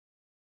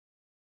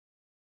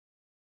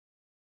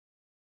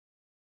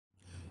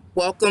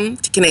Welcome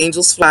to Can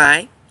Angels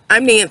Fly?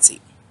 I'm Nancy,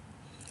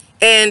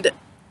 and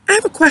I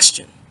have a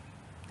question.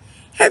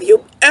 Have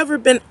you ever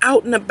been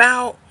out and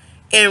about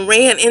and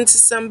ran into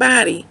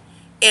somebody,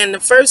 and the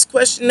first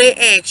question they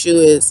ask you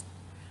is,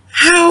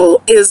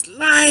 how is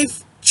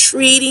life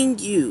treating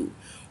you?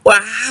 Or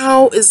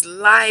how is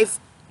life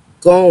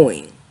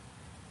going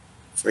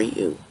for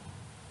you?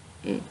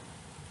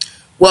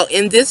 Well,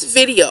 in this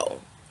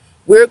video,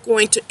 we're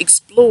going to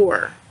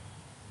explore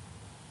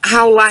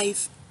how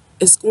life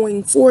is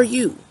going for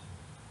you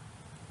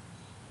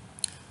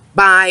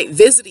by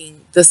visiting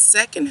the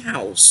second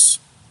house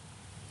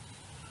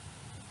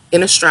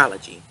in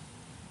astrology.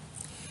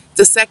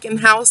 The second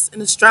house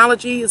in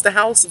astrology is the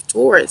house of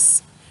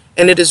Taurus,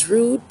 and it is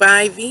ruled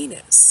by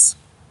Venus.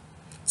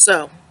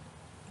 So,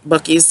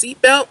 buckle your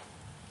seatbelt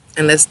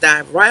and let's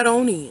dive right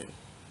on in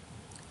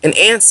and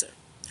answer,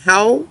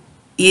 how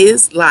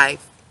is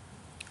life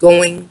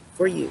going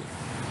for you?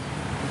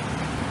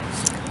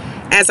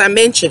 As I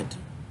mentioned,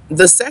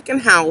 the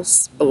second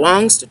house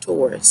belongs to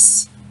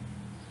Taurus,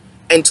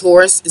 and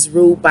Taurus is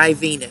ruled by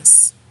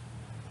Venus.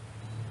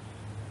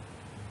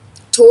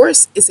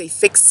 Taurus is a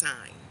fixed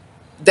sign.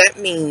 That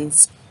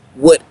means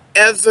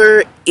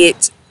whatever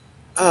it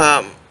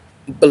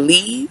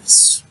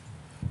believes,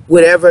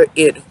 whatever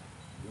it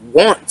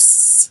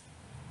wants,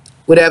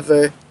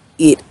 whatever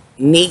it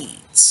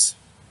needs,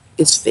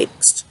 is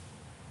fixed.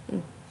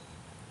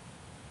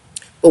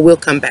 But we'll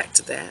come back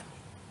to that.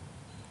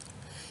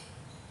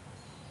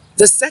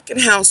 The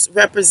second house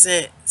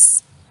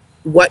represents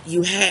what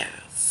you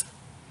have.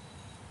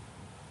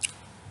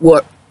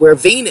 Where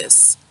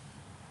Venus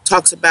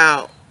talks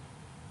about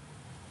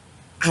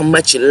how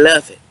much you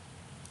love it,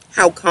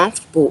 how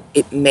comfortable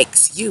it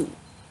makes you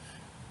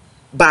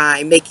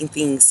by making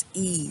things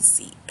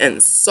easy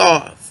and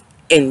soft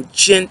and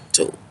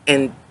gentle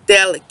and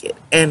delicate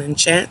and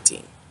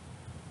enchanting.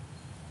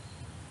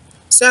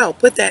 So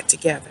put that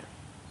together.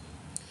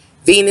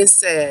 Venus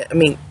said,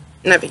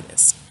 not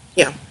Venus.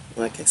 Yeah,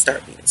 well, I can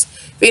start Venus.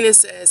 Venus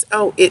says,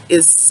 oh, it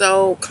is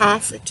so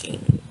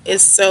comforting.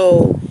 It's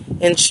so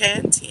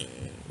enchanting.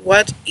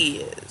 What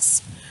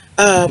is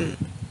the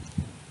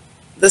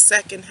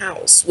second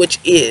house, which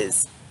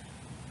is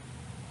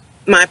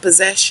my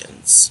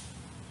possessions?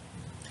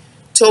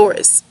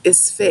 Taurus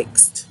is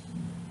fixed.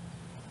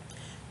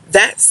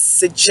 That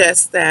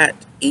suggests that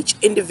each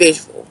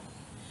individual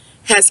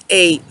has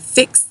a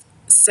fixed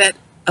set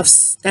of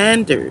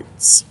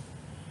standards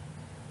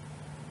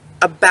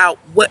about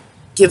what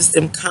gives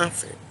them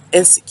comfort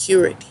and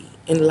security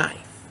in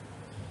life.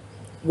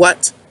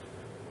 What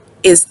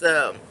is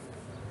the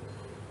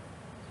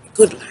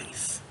good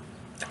life?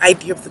 The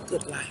idea of the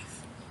good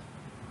life.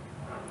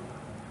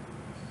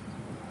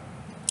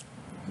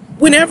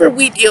 Whenever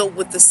we deal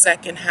with the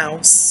second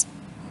house,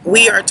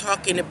 we are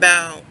talking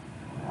about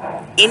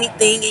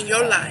anything in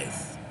your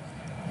life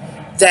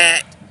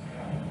that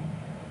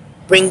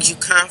brings you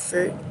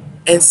comfort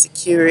and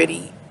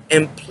security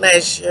and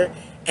pleasure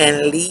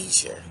and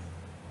leisure.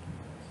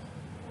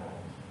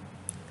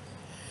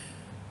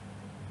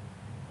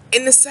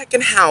 In the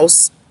second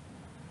house,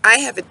 I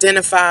have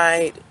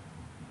identified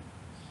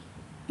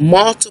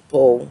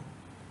multiple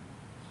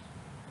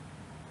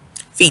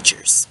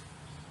features.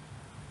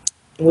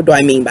 What do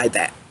I mean by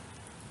that?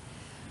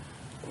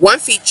 One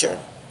feature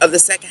of the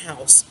second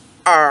house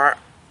are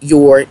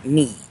your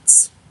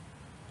needs.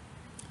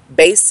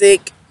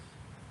 Basic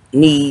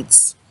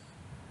needs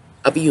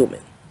of a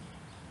human.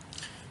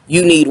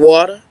 You need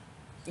water,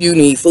 you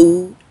need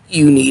food,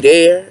 you need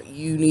air,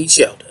 you need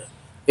shelter.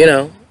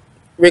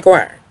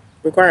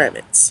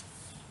 Requirements.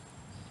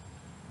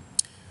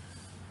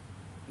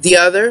 The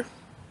other,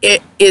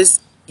 it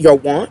is your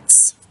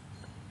wants.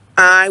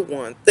 I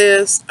want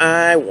this,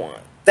 I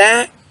want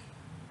that.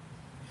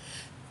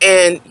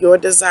 And your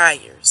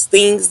desires,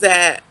 things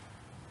that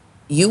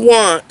you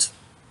want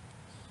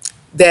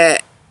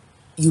that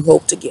you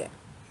hope to get.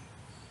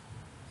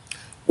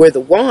 Where the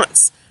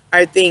wants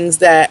are things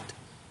that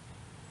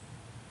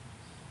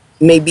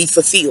may be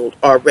fulfilled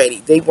already.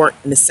 They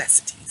weren't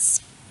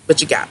necessities,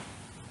 but you got them.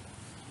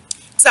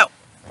 So,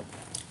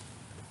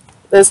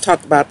 let's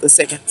talk about the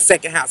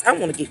second house. I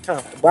want to get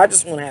comfortable. I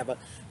just want to have a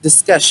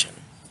discussion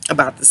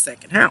about the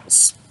second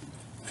house.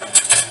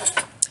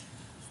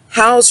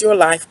 How's your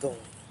life going?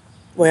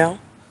 Well,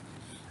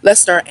 let's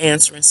start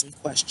answering some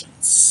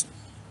questions.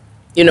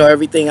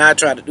 Everything I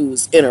try to do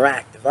is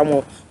interactive. I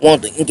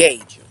want to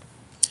engage you.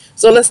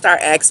 So let's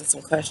start asking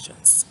some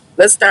questions.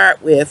 Let's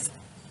start with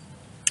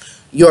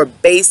your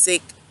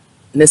basic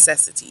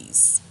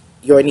necessities,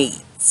 your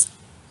needs.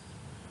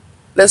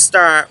 Let's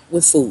start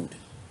with food.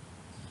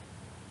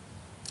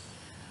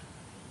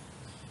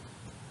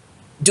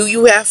 Do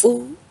you have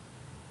food?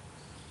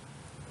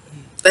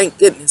 Thank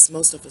goodness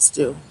most of us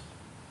do.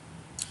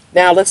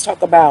 Now let's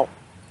talk about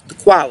the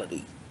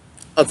quality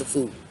of the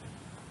food.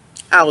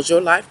 How's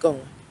your life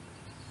going?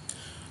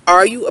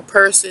 Are you a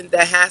person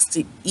that has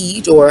to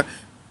eat or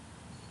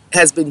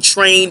has been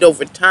trained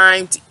over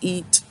time to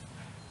eat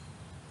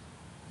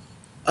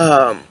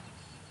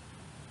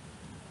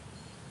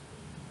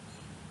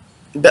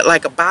but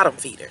like a bottom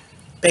feeder,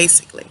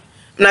 basically.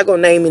 I'm not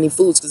going to name any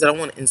foods because I don't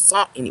want to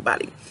insult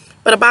anybody,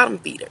 but a bottom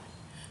feeder.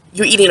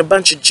 You're eating a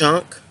bunch of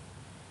junk,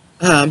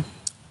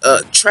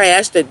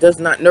 trash that does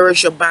not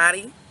nourish your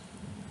body,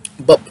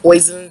 but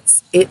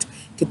poisons it,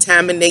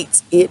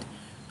 contaminates it,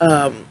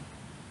 um,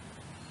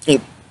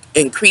 in-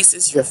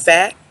 increases your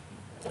fat.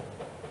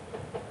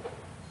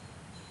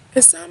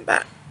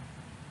 And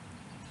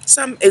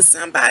is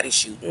somebody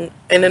shooting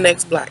in the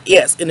next block?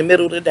 Yes, in the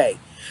middle of the day.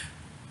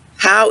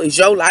 How is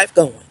your life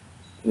going?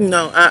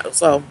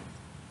 So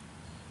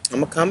I'm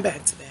gonna come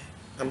back to that.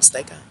 I'm gonna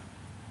stay calm.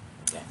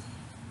 Okay.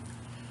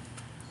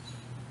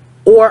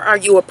 Or are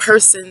you a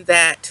person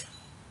that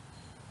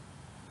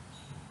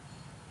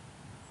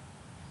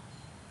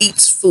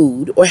eats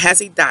food or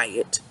has a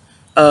diet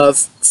of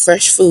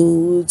fresh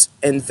foods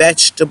and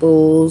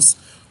vegetables,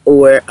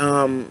 or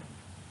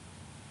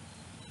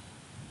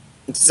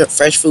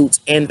fresh foods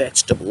and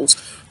vegetables?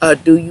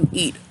 Do you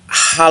eat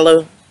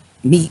hollow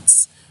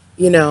meats?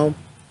 You know,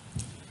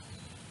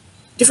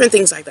 different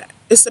things like that.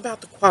 It's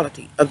about the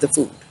quality of the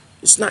food.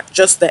 It's not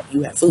just that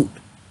you have food.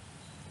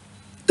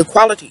 The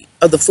quality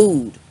of the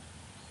food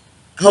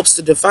helps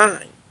to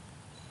define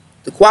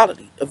the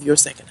quality of your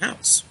second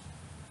house.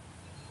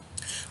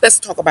 Let's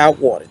talk about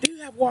water. Do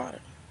you have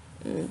water?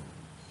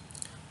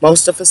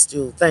 Most of us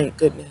do, thank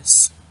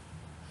goodness.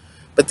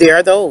 But there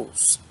are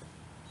those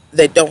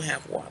that don't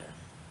have water.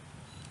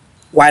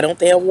 Why don't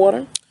they have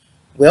water?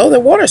 Well,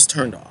 their water's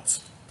turned off.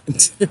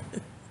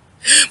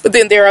 But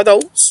then there are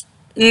those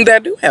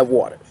that do have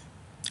water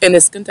and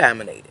it's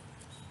contaminated.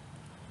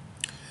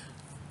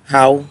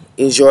 How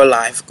is your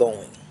life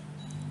going?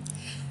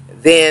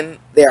 Then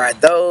there are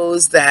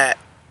those that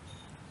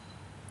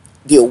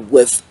deal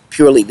with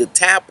purely the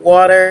tap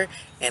water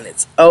and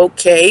it's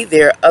okay.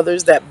 There are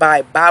others that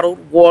buy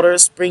bottled water,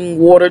 spring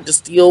water,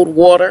 distilled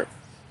water,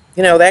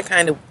 that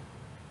kind of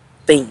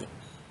thing.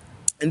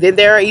 And then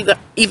there are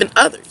even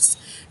others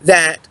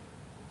that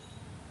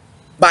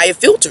buy a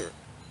filter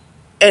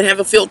and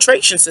have a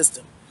filtration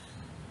system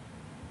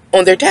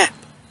on their tap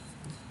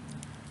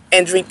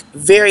and drink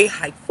very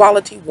high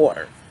quality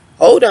water.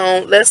 Hold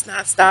on, let's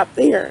not stop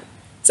there.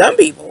 Some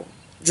people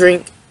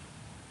drink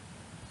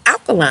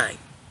alkaline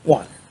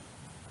water,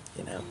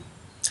 you know.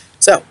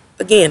 So,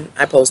 again,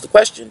 I posed the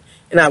question,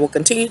 and I will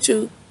continue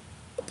to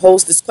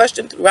pose this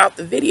question throughout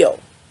the video.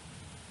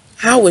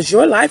 How is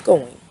your life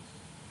going?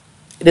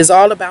 It is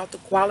all about the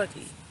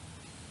quality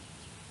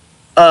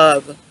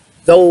of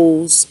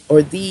those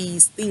or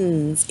these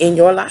things in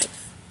your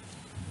life.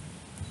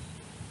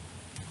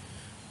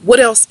 What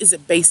else is a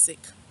basic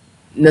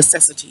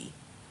necessity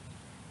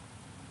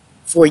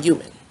for a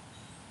human?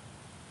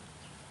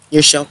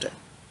 Your shelter.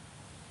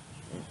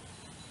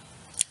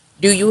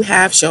 Do you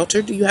have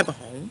shelter? Do you have a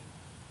home?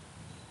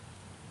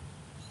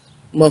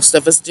 Most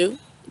of us do,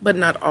 but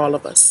not all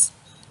of us.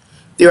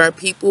 There are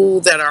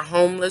people that are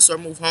homeless or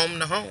move home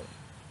to home.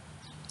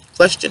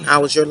 Question,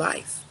 how is your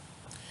life?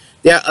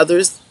 There are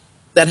others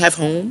that have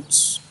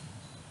homes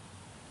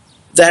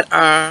that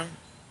are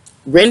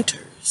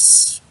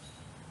renters,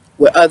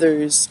 where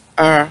others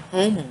are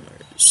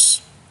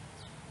homeowners.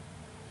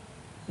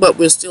 But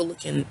we're still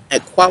looking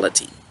at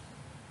quality.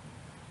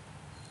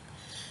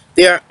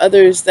 There are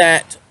others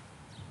that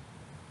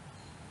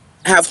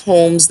have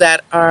homes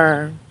that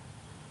are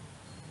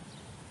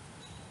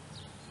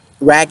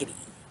raggedy,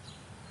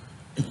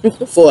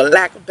 for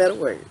lack of better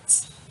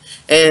words.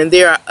 And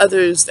there are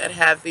others that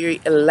have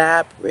very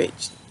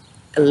elaborate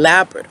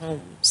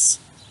homes.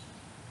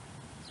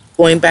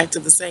 Going back to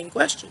the same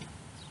question,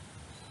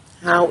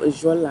 how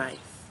is your life?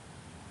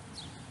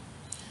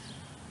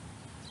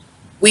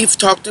 We've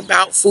talked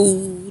about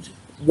food,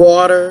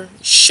 water,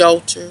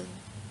 shelter,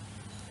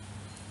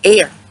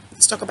 air.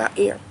 Let's talk about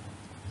air.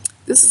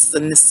 This is a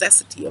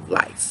necessity of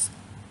life.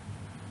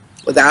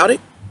 Without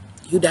it,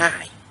 you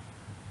die.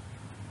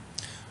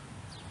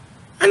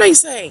 I know you're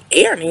saying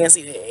air,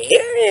 Nancy.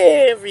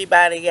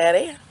 Everybody got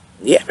air.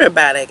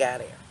 Everybody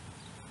got air.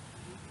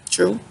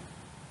 True.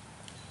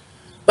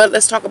 But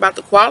let's talk about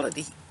the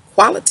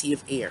quality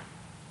of air.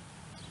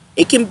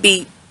 It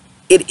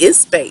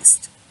is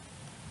based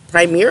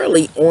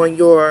primarily on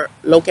your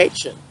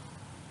location.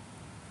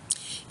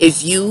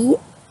 If you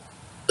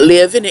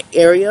live in an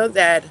area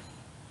that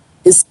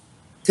is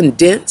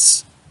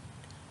condensed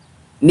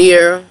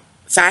near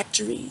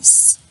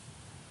factories,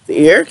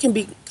 the air can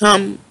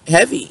become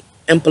heavy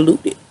and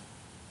polluted.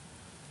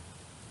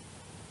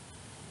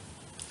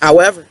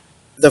 However,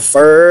 the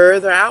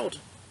further out,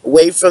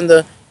 away from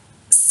the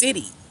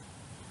city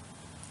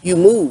you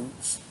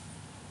move,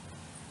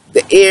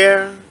 the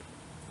air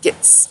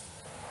gets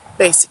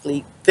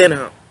basically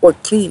thinner or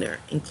cleaner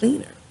and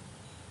cleaner.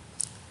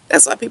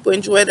 That's why people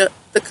enjoy the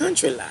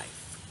country life.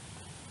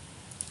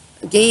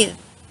 Again,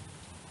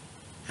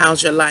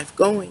 how's your life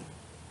going?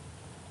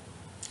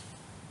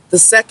 The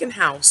second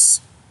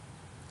house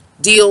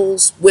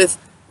deals with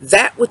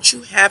that which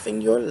you have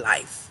in your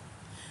life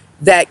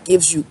that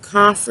gives you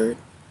comfort,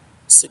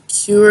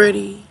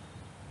 security,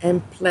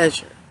 and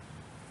pleasure.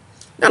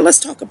 Now let's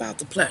talk about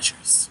the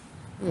pleasures.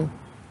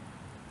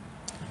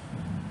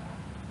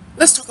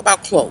 Let's talk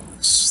about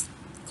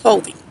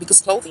clothing,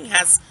 because clothing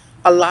has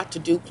a lot to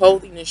do.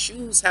 Clothing and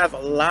shoes have a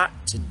lot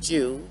to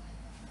do.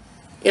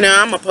 You know,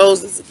 I'm going to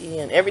pose this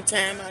again. Every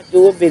time I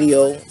do a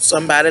video,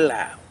 somebody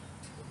loud.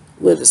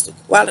 What is the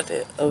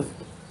quality of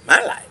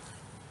my life?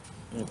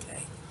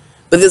 Okay.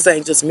 But this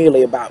ain't just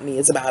merely about me.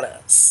 It's about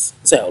us.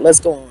 So let's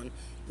go on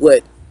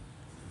with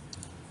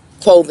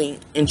clothing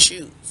and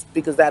shoes,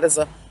 because that is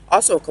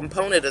also a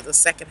component of the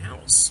second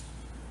house.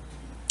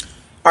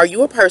 Are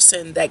you a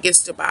person that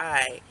gets to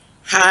buy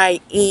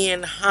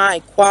high-end,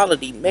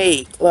 high-quality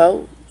made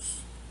clothes?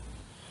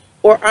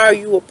 Or are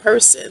you a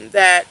person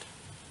that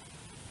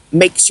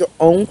makes your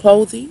own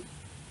clothing?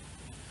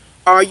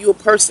 Are you a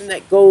person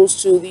that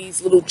goes to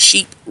these little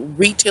cheap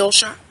retail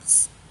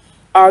shops?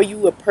 Are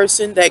you a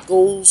person that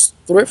goes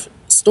thrift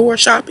store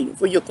shopping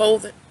for your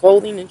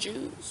clothing and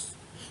shoes?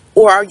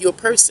 Or are you a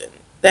person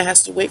that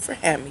has to wait for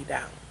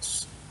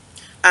hand-me-downs?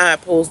 I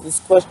pose this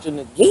question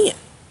again.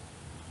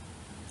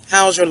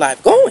 How's your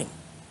life going?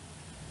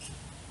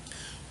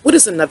 What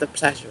is another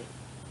pleasure?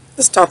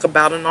 Let's talk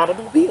about an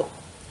automobile.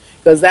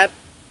 Because that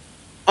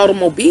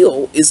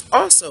automobile is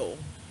also,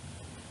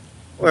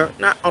 or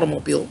not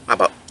automobile, how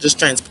about just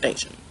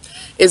transportation,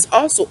 is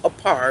also a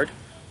part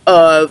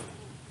of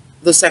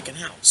the second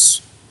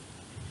house.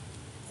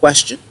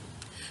 Question: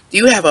 do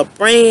you have a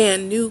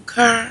brand new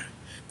car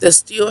that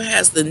still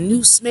has the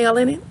new smell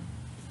in it?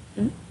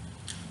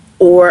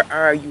 Or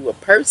are you a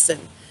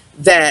person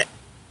that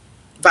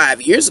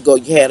 5 years ago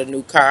you had a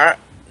new car,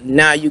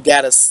 now you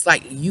got a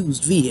slightly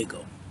used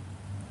vehicle?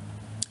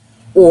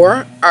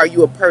 Or are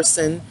you a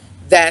person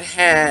that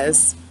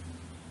has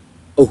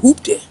a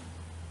hoopty,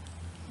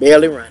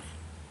 barely running?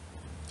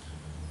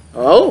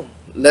 Oh,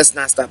 let's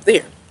not stop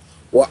there.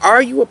 Or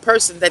are you a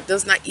person that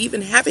does not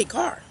even have a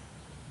car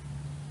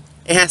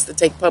and has to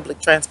take public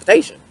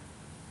transportation?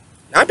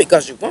 Not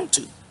because you want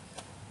to,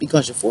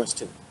 because you're forced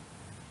to.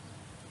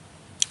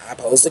 I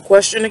pose the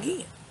question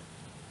again.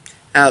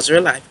 How's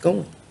your life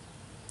going?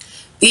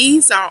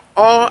 These are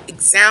all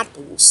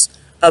examples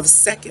of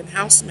second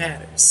house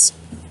matters.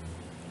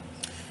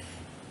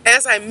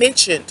 As I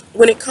mentioned,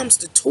 when it comes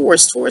to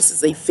Taurus, Taurus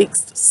is a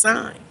fixed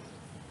sign.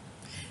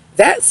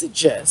 That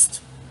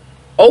suggests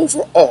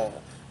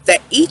overall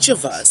that each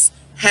of us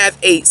have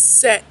a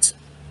set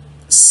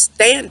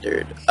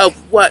standard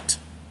of what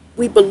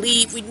we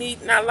believe we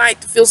need in our life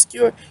to feel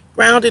secure,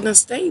 grounded, and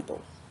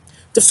stable,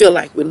 to feel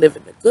like we're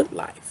living a good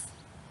life.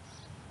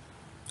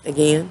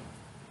 Again,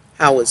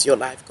 how is your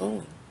life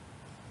going?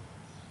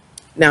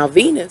 Now,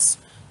 Venus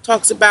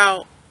talks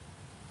about,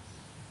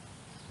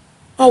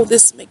 oh,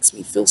 this makes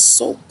me feel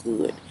so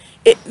good.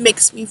 It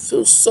makes me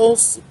feel so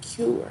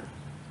secure.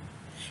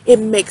 It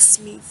makes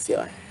me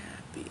feel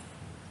happy.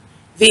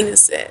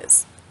 Venus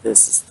says,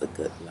 this is the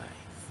good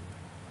life.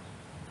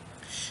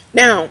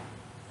 Now,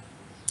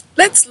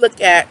 let's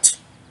look at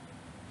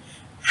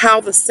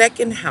how the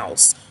second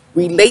house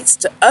relates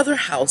to other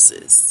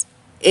houses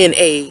in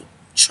a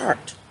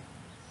chart.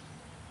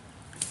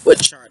 What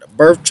chart? A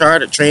birth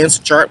chart, a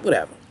transit chart,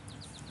 whatever.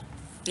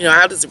 You know,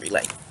 how does it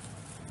relate?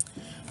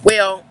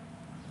 Well,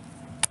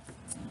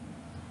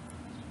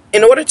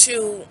 in order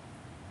to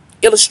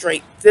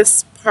illustrate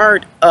this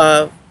part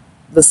of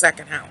the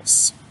second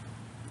house,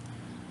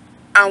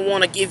 I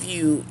want to give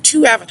you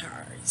two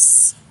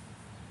avatars.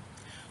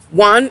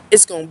 One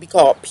is going to be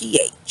called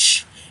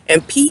PH,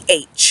 and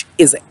PH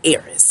is an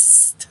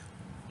Aries.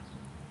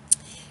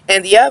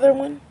 And the other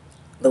one,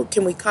 what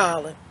can we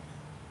call it?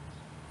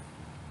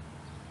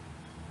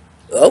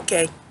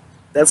 Okay,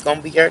 that's going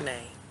to be her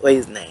name, or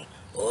his name.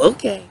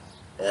 Okay,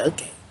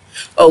 okay.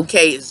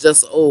 Okay, it's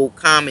just old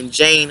common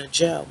Jane or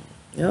Joe.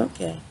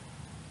 Okay.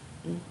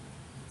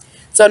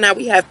 So now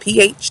we have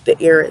PH, the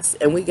Aries,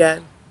 and we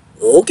got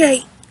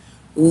okay,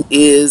 who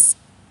is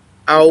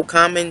our old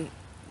common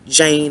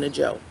Jane or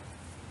Joe.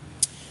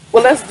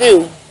 Well, let's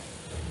do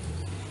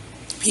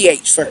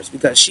PH first,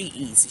 because she's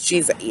easy.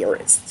 She's an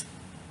Aries.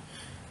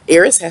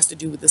 Aries has to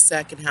do with the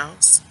second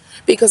house,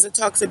 because it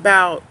talks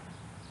about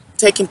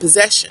taking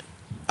possession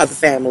of the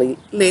family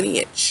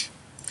lineage.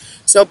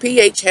 So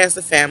PH has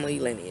the family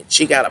lineage.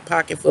 She got a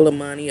pocket full of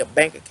money, a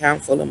bank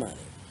account full of money.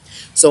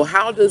 So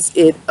how does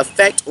it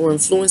affect or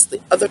influence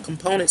the other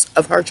components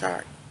of her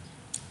chart,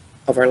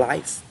 of her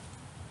life?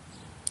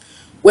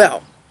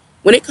 Well,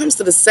 when it comes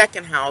to the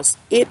second house,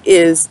 it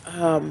is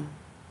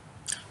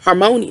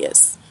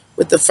harmonious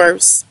with the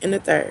first and the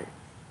third.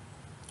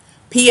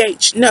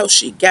 PH, no,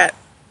 she got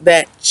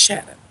that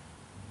cheddar.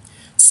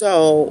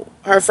 So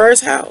her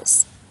first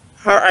house,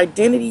 her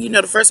identity, you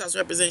know, the first house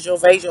represents your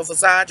face, your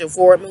facade, your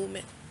forward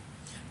movement.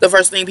 The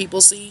first thing people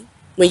see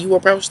when you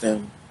approach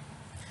them,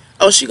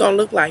 oh, she gonna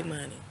look like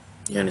money.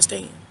 You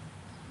understand?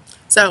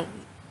 So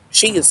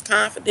she is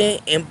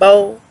confident and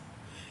bold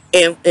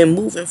and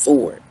moving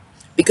forward,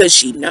 because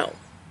she know,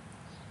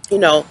 you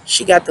know,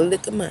 she got the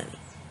lick of money.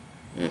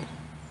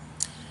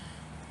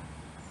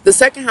 The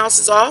second house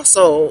is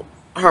also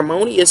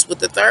harmonious with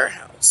the third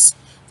house.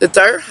 The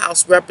third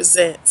house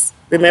represents,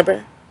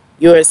 remember,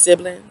 your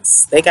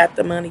siblings. They got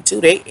the money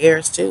too. They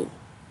heirs too.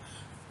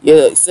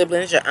 Your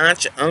siblings, your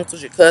aunts, your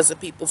uncles, your cousins,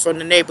 people from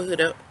the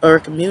neighborhood or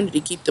community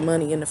keep the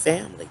money in the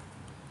family.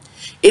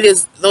 It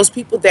is those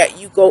people that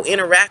you go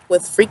interact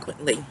with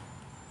frequently.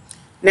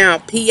 Now,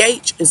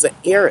 PH is an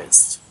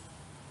heiress.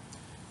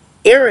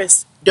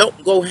 Heiress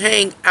don't go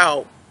hang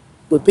out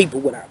with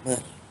people without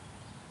money.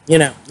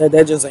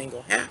 That just ain't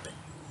gonna happen.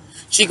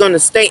 She gonna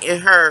stay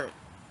in her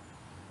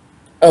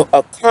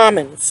a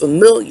common,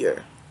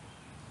 familiar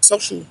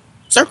social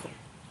circle.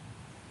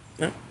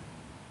 You know?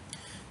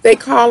 They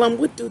call them,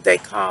 what do they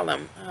call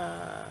them?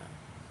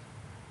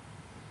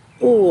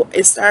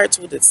 It starts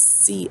with a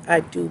C, I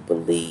do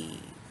believe.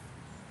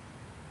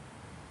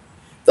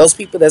 Those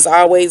people that's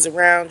always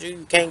around you,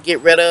 you can't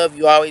get rid of,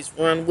 you always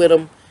run with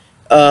them.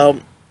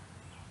 Um,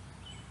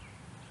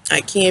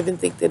 I can't even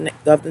think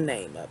of the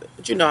name of it,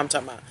 but you know what I'm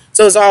talking about.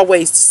 So it's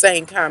always the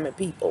same common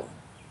people,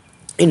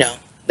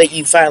 that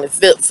you finally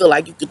feel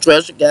like you could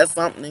trust, you got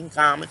something in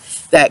common,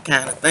 that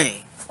kind of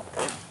thing.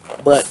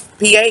 But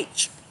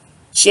PH,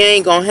 she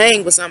ain't gonna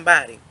hang with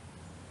somebody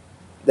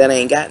that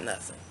ain't got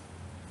nothing.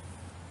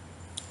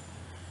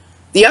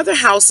 The other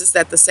houses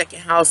that the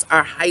second house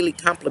are highly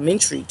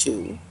complementary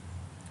to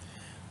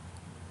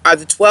are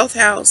the 12th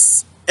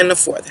house and the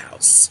 4th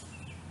house.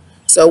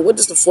 So what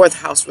does the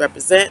 4th house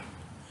represent?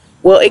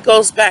 Well, it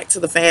goes back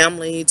to the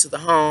family, to the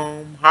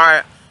home.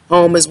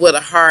 Home is where the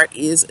heart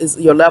is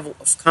your level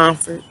of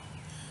comfort.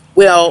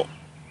 Well,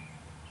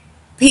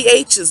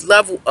 PH's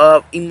level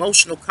of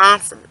emotional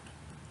comfort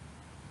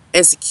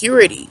and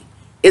security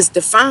is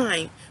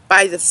defined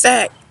by the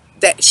fact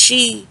that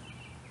she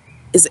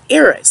is an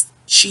heiress.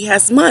 She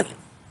has money.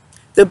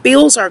 The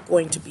bills are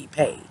going to be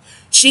paid.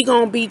 She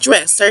gonna be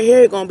dressed. Her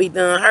hair gonna be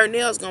done. Her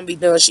nails gonna be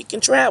done. She can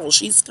travel.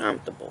 She's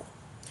comfortable.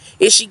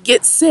 If she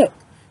gets sick,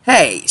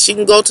 hey, she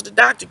can go to the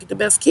doctor, get the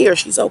best care.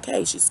 She's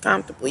okay. She's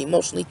comfortable,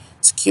 emotionally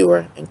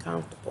secure and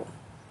comfortable.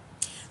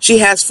 She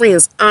has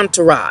friends,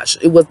 entourage.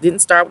 Didn't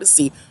start with a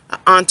C, an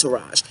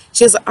entourage.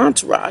 She has an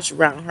entourage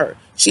around her.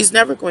 She's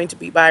never going to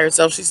be by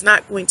herself. She's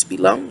not going to be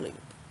lonely.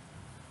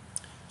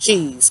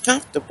 She's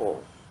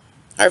comfortable.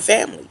 Her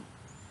family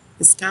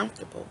is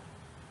comfortable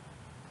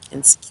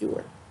and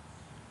secure.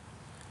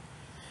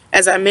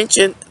 As I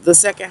mentioned, the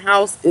second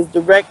house is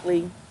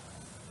directly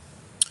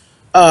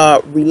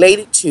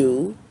related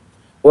to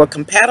or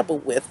compatible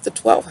with the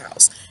 12th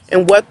house.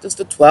 And what does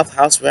the 12th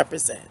house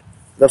represent?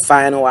 The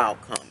final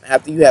outcome.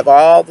 After you have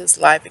all this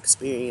life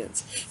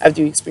experience,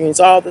 after you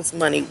experience all this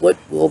money, what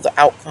will the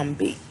outcome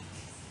be?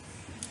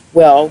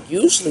 Well,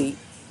 usually,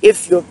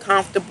 if you're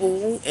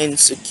comfortable and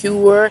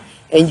secure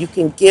and you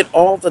can get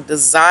all the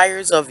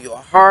desires of your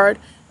heart,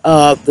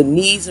 the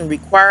needs and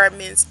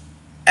requirements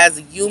as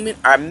a human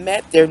are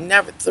met, they're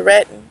never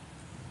threatened,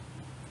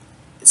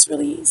 it's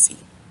really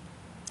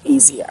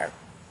easier,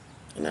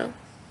 you know.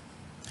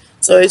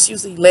 So it's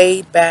usually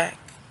laid back,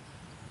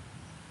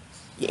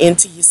 you're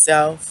into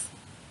yourself,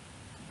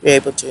 you're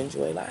able to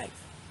enjoy life.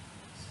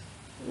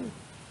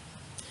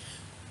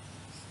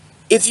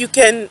 If you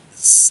can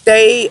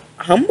stay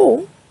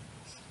humble,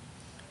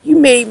 you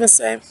may even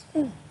say,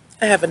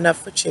 I have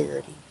enough for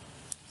charity.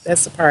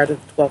 That's a part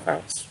of the 12th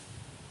house.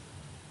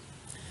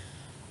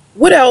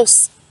 What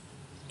else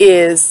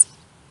is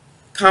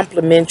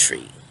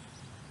complementary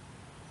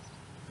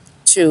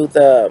to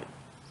the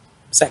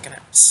second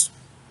house?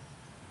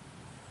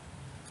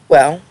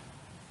 Well,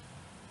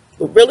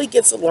 what really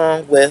gets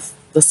along with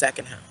the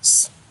second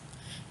house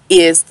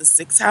is the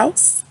 6th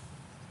house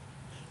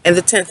and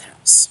the 10th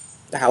house,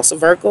 the house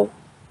of Virgo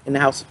and the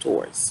house of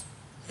Taurus.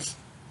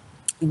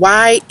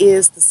 Why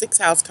is the 6th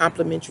house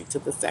complementary to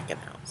the second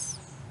house?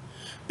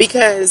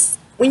 Because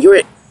when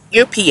you're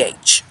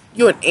PH,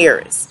 you're an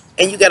heiress,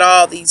 and you got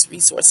all these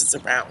resources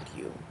around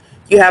you.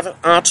 You have an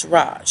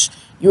entourage.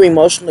 You're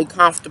emotionally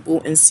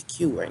comfortable and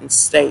secure and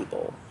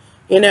stable.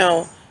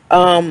 You're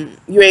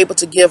able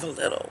to give a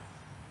little.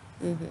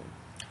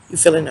 You're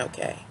feeling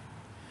okay.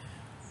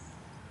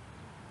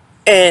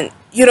 And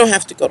you don't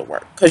have to go to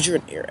work because you're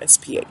an heiress.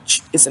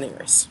 PH is an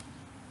heiress.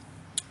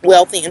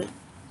 Well, then,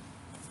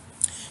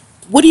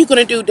 what are you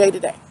going to do day to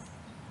day?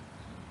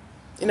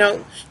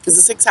 Because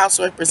the 6th house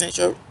represents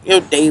your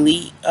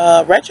daily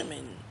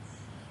regimen.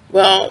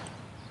 Well,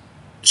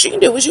 she can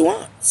do what she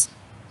wants.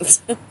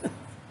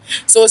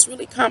 So it's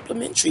really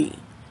complementary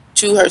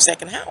to her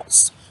second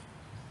house.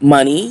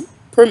 Money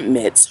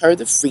permits her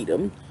the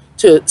freedom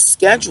to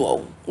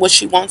schedule what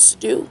she wants to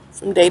do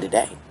from day to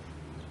day.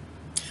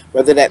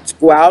 Whether that's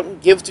go out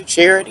and give to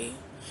charity,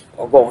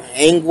 or go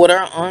hang with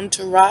her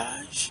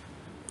entourage,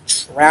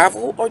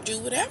 travel, or do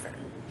whatever.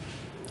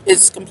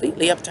 It's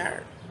completely up to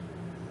her.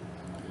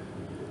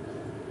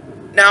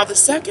 Now, the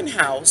second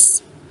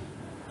house,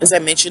 as I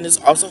mentioned, is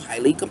also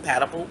highly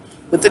compatible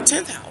with the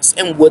 10th house.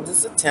 And what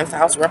does the 10th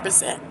house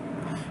represent?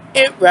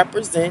 It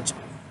represents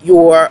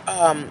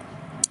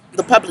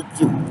the public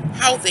view,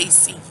 how they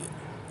see you.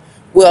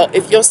 Well,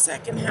 if your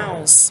second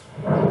house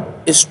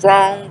is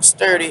strong,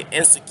 sturdy,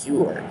 and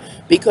secure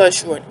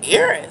because you're an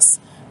heiress,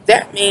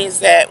 that means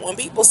that when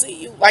people see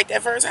you, like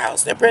that first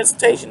house, that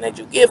presentation that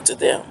you give to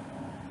them,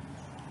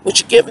 what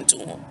you're giving to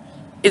them,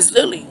 is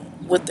literally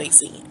what they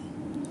see.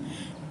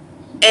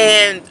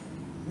 And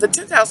the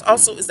 10th house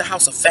also is the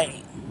house of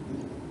fame,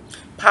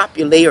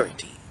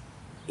 popularity,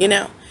 you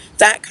know,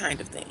 that kind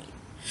of thing.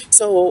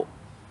 So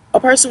a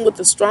person with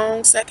a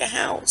strong second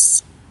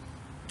house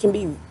can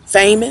be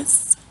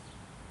famous,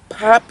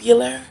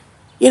 popular,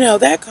 you know,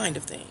 that kind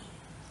of thing.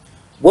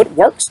 What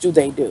works do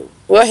they do?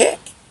 Well, heck,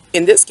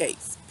 in this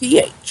case,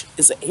 pH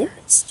is an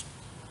heiress.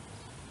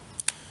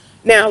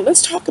 Now,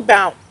 let's talk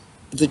about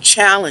the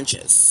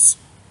challenges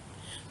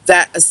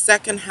that a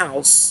second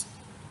house,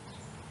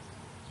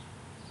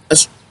 a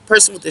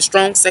person with a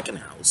strong second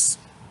house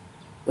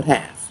would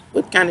have.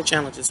 What kind of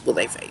challenges will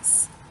they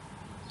face?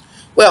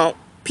 Well,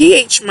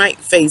 pH might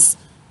face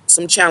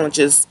some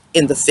challenges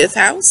in the 5th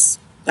house,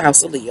 the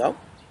house of Leo,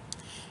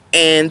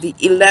 and the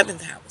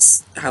 11th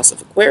house, the house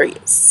of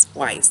Aquarius.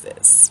 Why is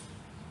this?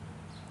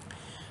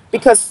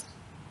 Because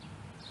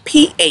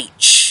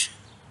pH,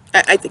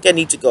 I think I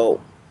need to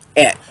go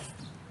add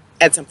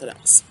something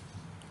else.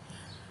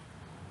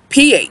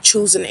 pH,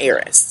 who's an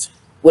heiress,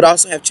 would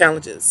also have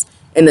challenges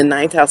in the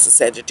 9th house of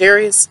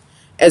Sagittarius,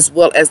 as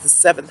well as the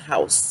 7th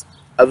house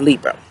of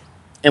Libra.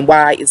 And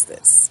why is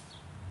this?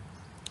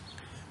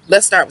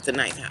 Let's start with the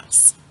 9th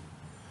house.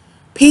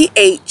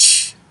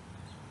 pH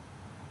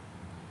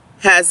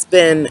has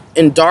been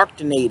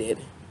indoctrinated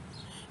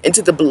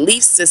into the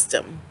belief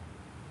system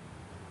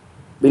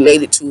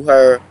related to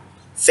her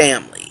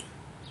family,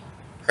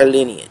 her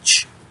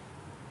lineage.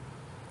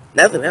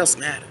 Nothing else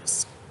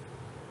matters.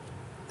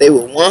 They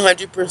were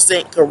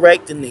 100%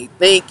 correct in their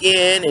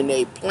thinking and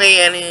their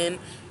planning.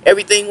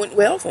 Everything went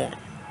well for them.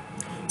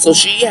 So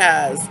she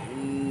has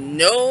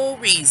no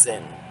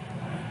reason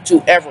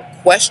to ever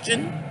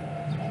question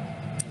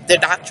their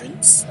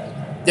doctrines,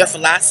 their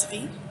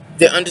philosophy,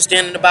 their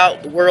understanding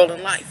about the world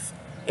and life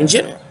in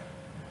general.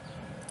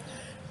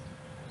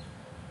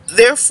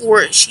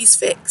 Therefore, she's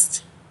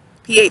fixed.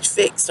 pH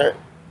fixed. Her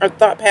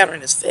thought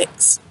pattern is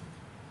fixed.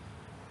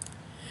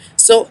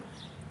 So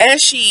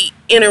as she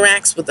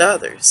interacts with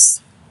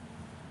others,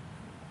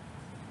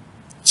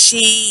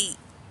 she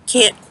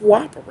can't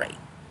cooperate.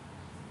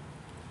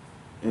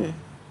 And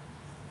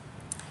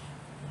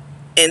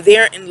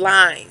therein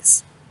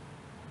lies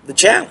the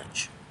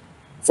challenge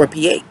for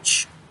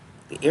pH,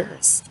 the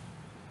heiress.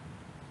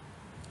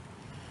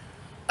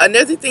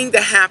 Another thing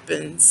that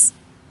happens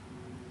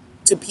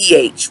to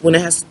pH when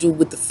it has to do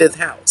with the 5th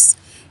house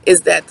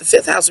is that the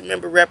 5th house,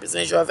 remember,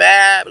 represents your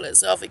fabulous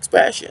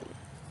self-expression.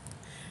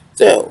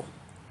 So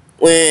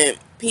when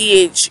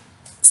pH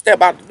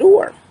step out the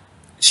door,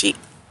 she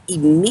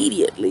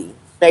immediately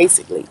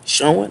basically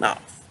showing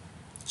off.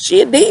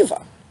 She a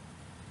diva.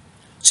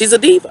 She's a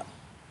diva.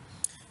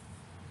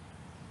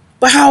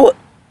 But how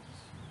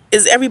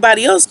is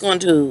everybody else going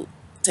to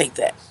take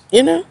that?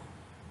 You know,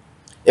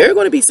 there are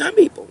going to be some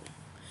people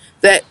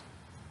that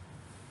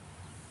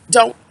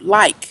don't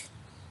like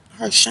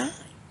her shine.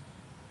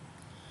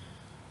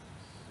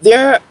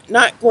 They're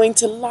not going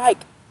to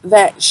like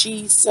that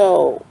she's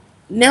so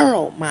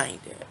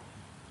narrow-minded.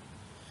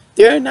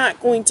 They're not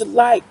going to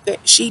like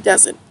that she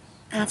doesn't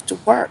have to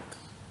work.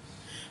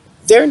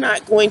 They're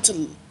not going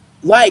to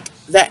like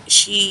that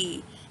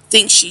she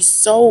thinks she's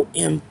so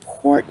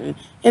important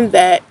and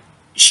that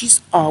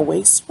she's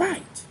always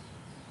right.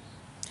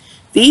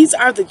 These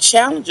are the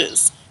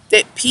challenges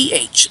that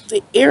pH,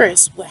 the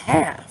heiress, will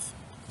have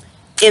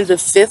in the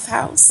 5th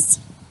house,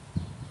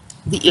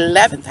 the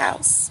 11th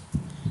house,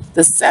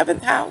 the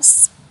 7th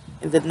house,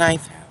 and the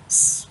 9th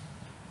house.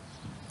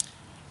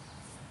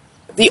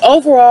 The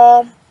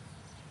overall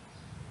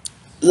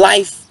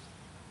life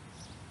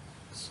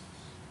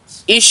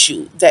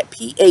issue that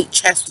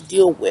pH has to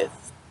deal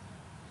with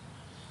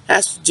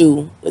has to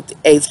do with the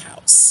 8th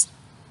house.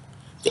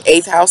 The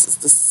 8th house is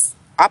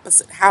the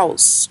opposite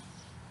house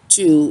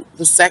to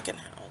the 2nd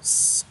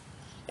house,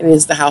 and it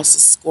is the house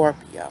of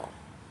Scorpio.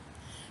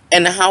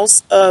 And the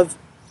house of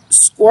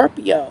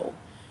Scorpio,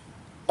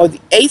 or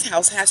the 8th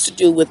house, has to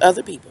do with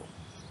other people,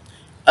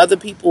 other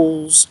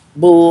people's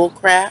bull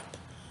crap,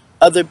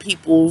 other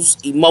people's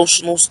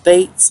emotional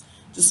states,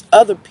 just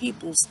other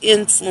people's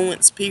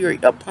influence,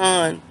 period,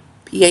 upon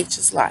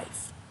pH's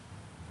life.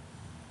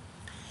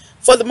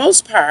 For the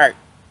most part,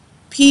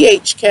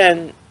 pH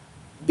can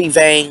be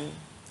vain,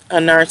 a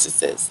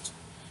narcissist.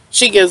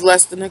 She gives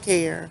less than a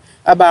care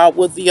about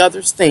what the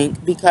others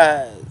think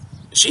because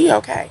she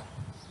okay.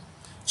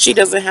 She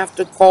doesn't have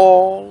to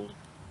call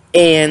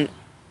and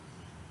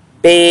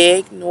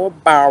beg nor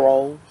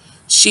borrow.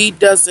 She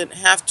doesn't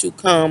have to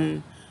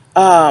come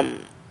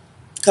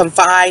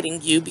confide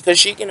in you because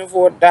she can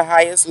afford the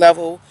highest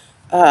level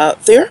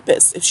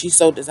therapist if she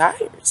so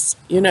desires,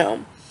 you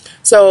know.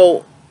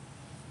 So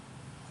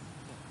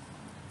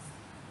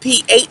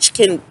pH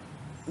can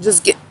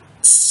just get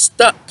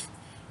stuck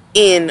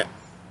in,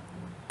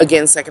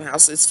 again, 2nd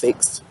house is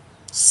fixed,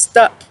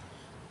 stuck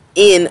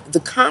in the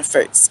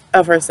comforts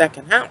of her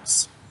 2nd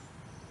house.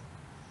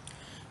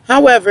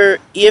 However,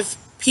 if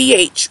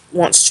pH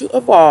wants to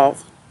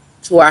evolve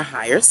to our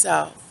higher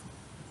self,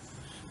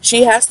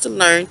 she has to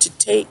learn to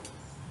take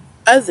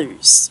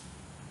others,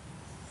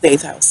 the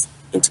 8th house,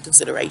 into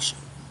consideration,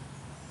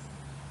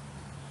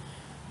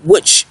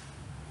 which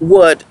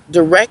would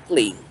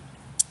directly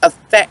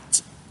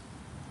affect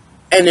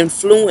and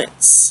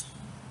influence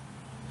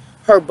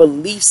her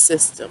belief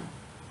system.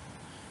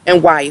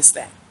 And why is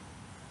that?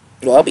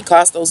 Well,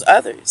 because those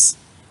others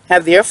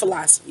have their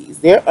philosophies,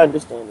 their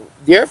understanding,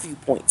 their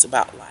viewpoints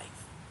about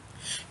life.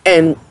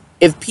 And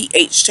if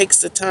PH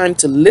takes the time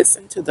to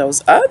listen to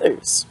those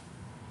others,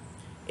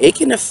 it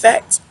can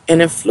affect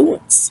and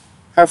influence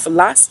her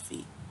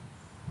philosophy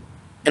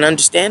and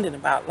understanding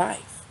about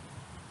life.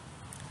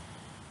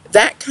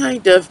 That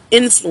kind of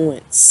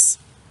influence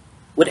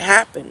would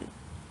happen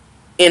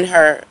in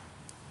her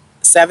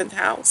 7th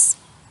house,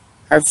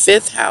 her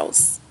 5th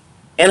house,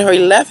 and her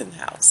 11th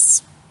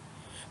house,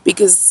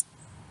 because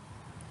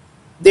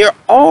they're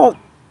all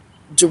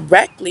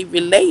directly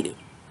related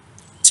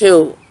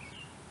to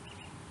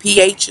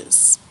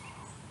PH's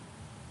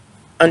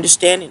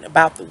understanding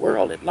about the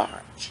world at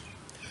large.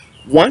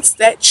 Once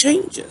that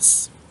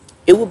changes,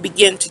 it will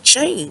begin to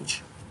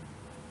change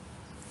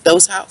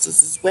those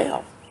houses as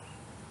well,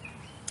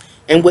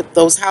 and what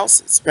those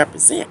houses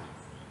represent.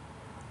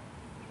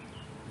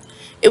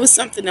 It was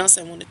something else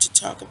I wanted to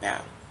talk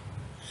about.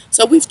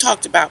 So we've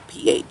talked about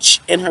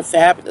PH and her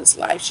fabulous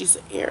life. She's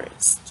an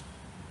heiress.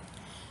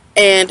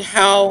 And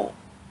how,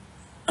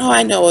 oh,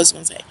 I know what I was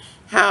going to say,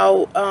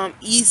 how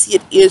easy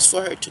it is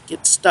for her to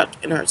get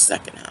stuck in her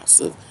 2nd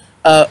house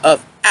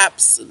of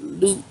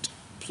absolute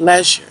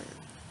pleasure,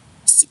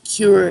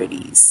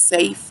 security,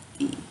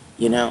 safety,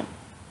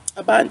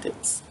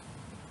 abundance.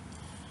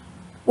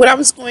 What I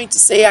was going to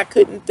say, I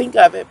couldn't think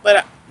of it,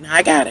 but now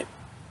I got it.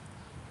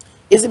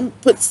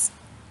 It puts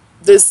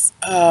this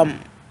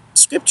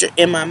scripture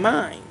in my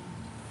mind,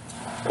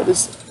 or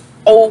this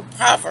old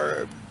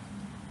proverb,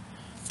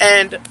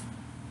 and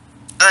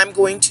I'm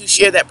going to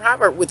share that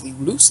proverb with you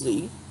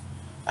loosely.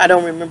 I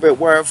don't remember it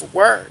word for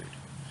word,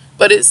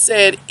 but it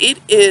said it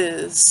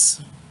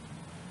is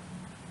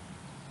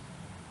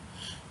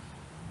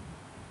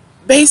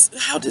based,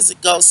 how does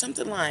it go?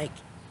 Something like,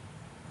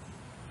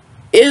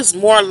 it is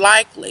more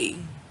likely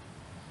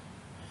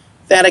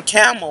that a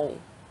camel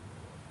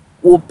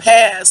will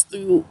pass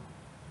through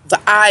the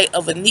eye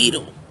of a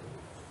needle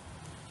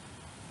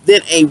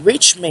than a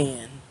rich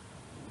man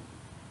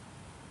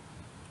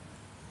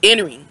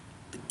entering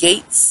the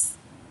gates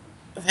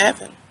of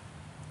heaven.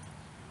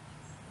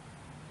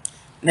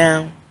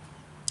 Now,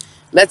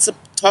 let's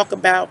talk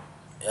about,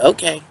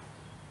 okay,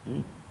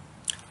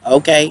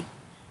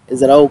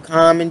 is it old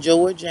Carmen,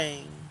 Joe, or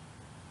Jane?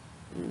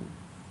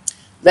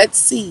 Let's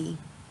see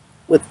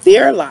what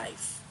their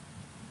life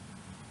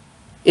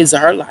is,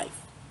 our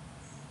life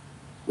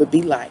would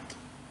be like.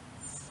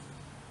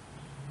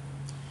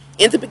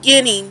 In the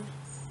beginning,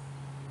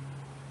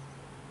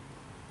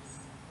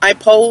 I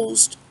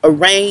posed a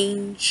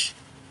range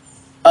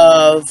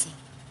of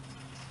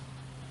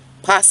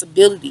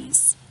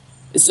possibilities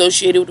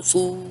associated with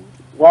food,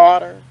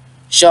 water,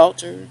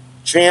 shelter,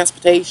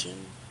 transportation,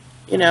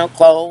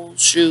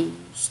 clothes,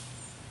 shoes,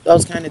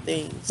 those kind of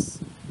things.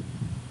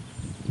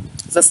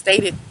 As I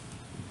stated,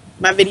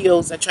 my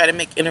videos I try to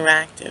make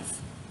interactive.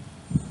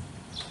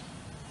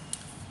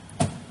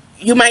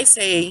 You might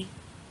say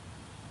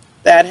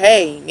that,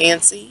 hey,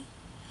 Nancy,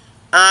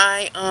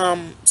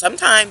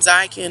 sometimes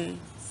I can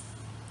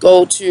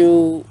go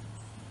to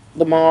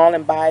the mall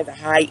and buy the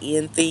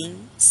high-end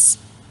things.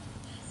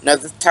 And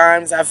other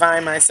times I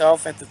find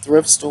myself at the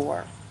thrift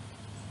store.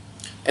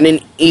 And then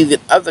even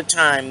other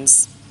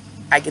times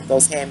I get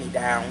those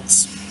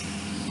hand-me-downs.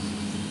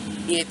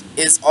 It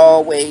is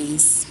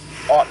always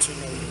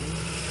alternating.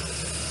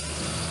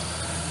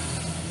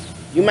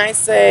 You might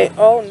say,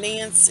 oh,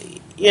 Nancy,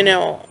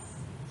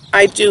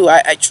 I do.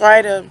 I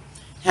try to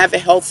have a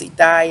healthy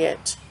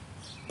diet,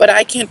 but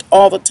I can't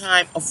all the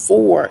time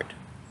afford,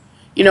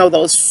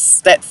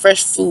 that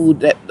fresh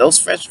food, those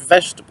fresh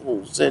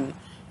vegetables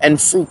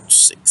and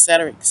fruits,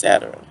 etc.,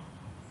 etc.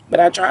 But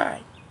I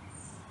try.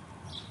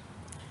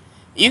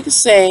 You could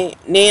say,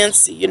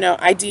 Nancy,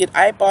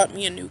 I bought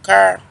me a new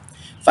car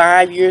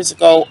 5 years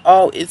ago.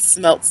 Oh, it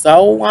smelled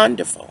so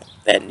wonderful,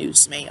 that new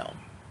smell.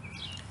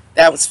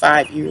 That was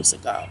 5 years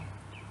ago.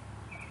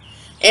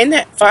 In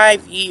that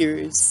 5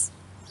 years,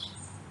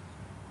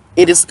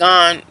 it is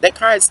gone. My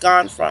car has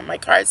gone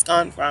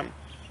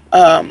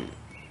from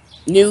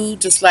new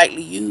to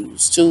slightly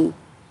used to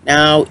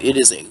now it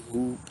is a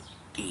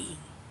hoopty.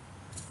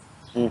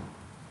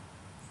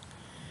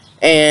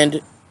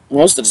 And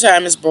most of the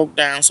time it's broke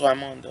down, so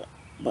I'm on the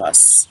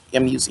bus.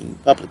 I'm using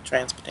public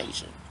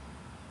transportation.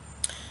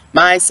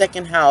 My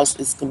 2nd house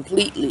is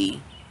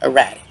completely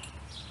erratic.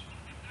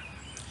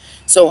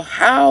 So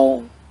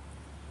how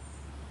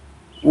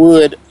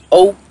would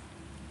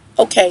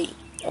okay's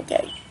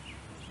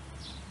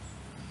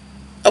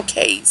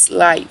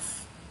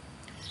life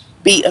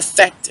be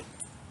affected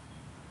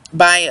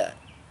by a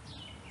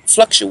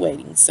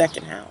fluctuating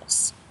 2nd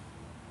house?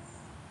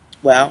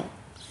 Well,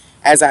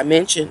 as I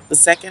mentioned, the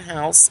 2nd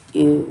house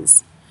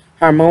is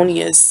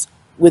harmonious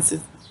with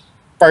the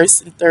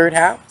 1st and 3rd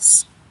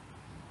house.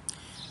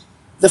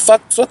 The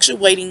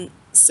fluctuating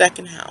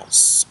second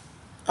house.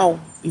 Oh,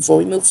 before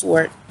we move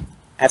forward,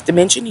 I have to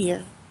mention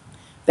here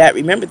that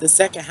remember the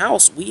second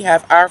house, we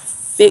have our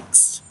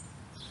fixed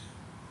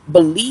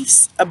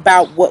beliefs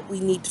about what we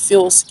need to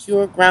feel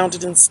secure,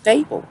 grounded, and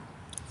stable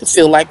to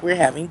feel like we're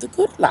having the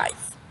good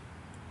life.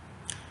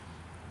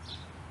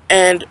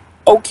 And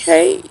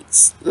okay,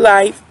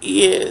 life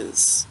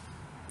is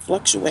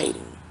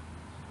fluctuating.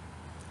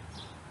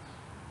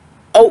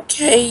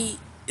 Okay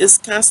is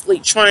constantly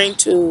trying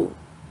to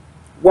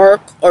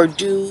work or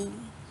do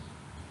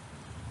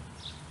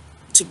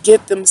to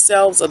get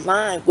themselves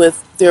aligned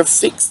with their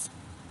fixed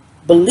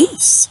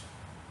beliefs,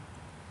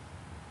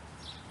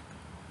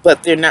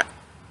 but they're not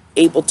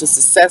able to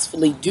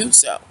successfully do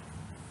so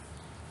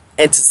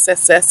and to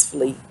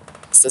successfully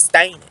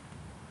sustain it.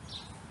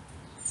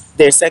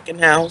 Their second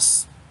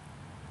house,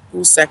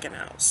 whose second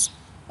house?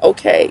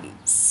 Okay,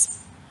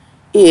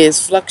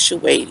 is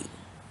fluctuating.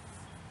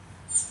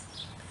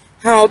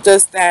 How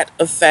does that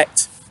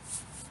affect?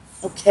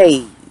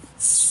 Okay,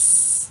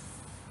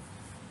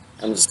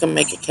 I'm just gonna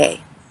make a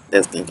K.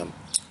 Let's think of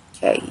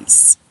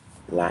K's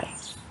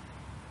life.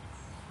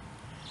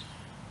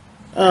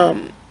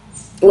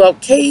 Well,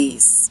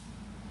 K's,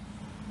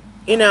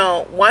 you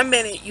know, 1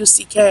 minute you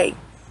see K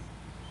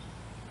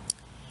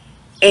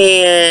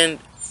and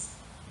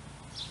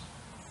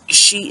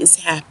she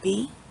is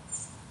happy.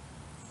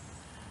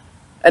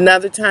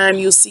 Another time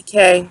you see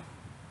K,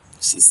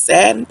 she's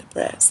sad and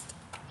depressed.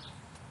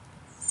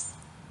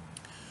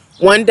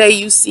 One day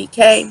you see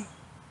K,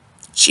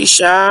 she's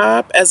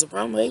sharp as a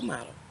runway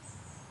model.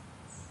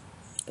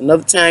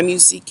 Another time you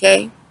see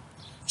K,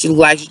 she looks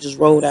like she just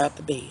rolled out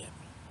the bed.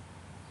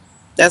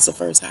 That's the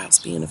first house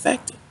being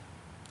affected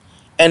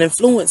and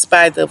influenced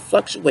by the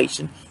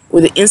fluctuation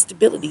or the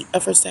instability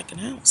of her second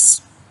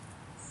house.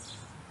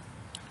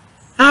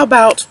 How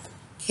about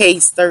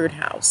K's third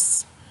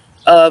house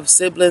of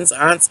siblings,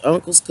 aunts,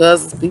 uncles,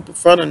 cousins, people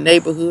from a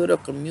neighborhood or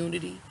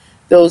community,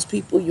 those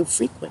people you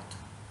frequent?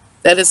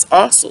 That is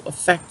also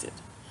affected.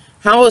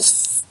 How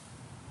is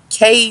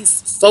K's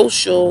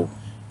social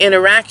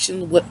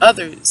interaction with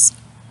others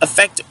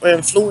affected or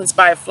influenced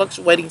by a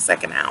fluctuating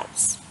second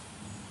house?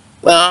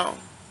 Well,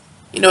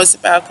 you know, it's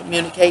about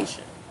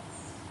communication.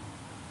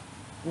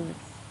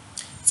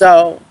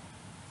 So,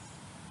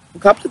 a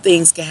couple of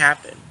things can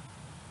happen.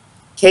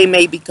 K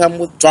may become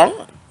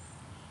withdrawn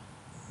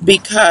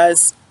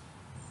because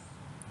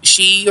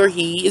she or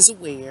he is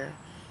aware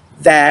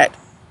that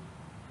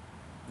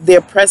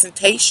their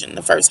presentation,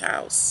 the first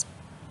house,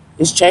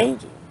 is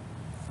changing.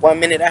 1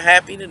 minute I'm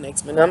happy, the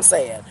next minute I'm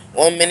sad.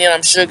 1 minute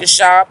I'm sugar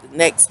sharp, the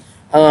next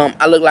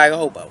I look like a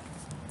hobo.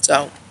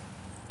 So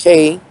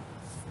K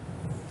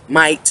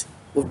might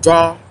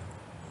withdraw.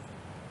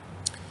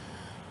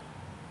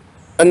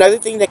 Another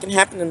thing that can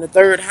happen in the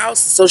third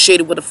house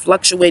associated with a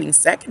fluctuating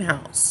second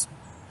house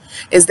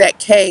is that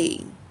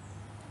K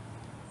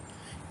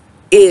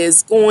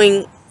is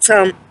going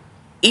from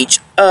each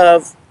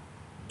of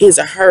his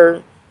or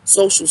her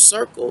social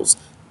circles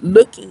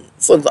looking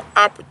for the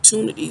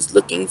opportunities,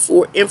 looking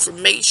for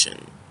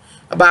information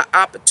about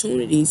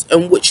opportunities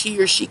in which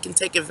he or she can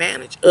take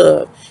advantage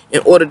of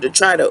in order to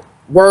try to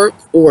work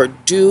or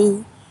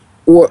do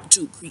or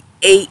to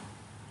create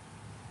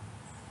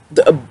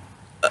the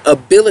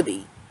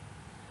ability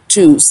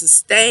to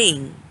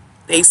sustain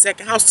their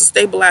second house, to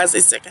stabilize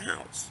their second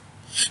house.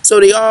 So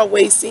they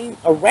always seem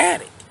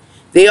erratic.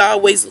 They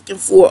always looking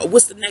for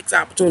what's the next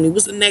opportunity,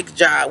 what's the next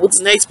job, what's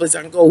the next place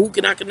I can go, who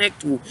can I connect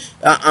to,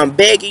 I'm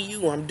begging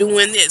you, I'm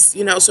doing this,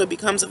 you know. So it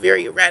becomes a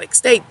very erratic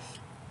state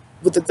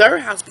with the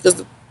third house because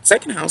the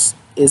second house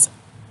is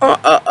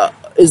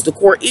the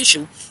core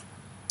issue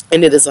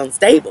and it is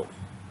unstable.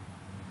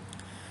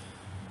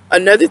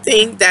 Another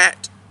thing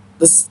that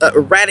the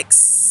erratic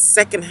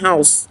second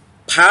house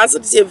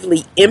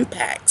positively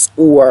impacts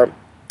or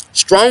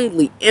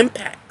strongly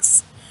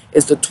impacts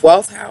is the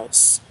 12th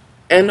house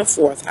and the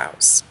 4th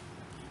house.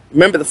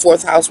 Remember, the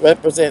 4th house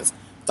represents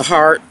the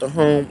heart, the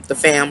home, the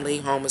family.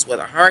 Home is where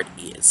the heart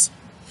is.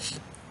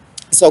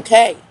 It's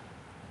okay.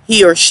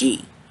 He or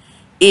she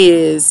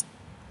is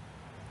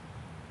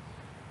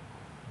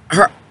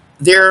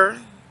their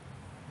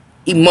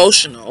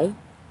emotional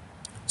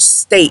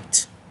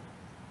state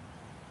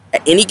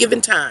at any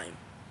given time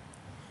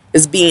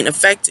is being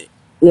affected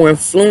or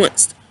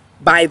influenced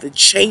by the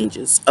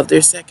changes of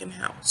their second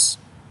house.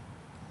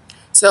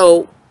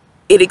 So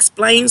it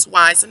explains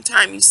why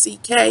sometimes you see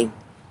K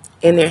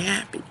and they're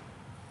happy,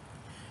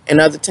 and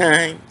other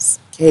times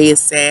K is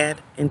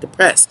sad and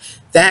depressed.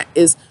 That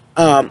is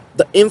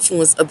the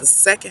influence of the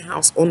second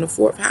house on the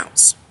 4th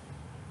house.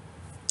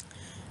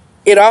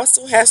 It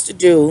also has to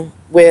do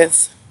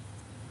with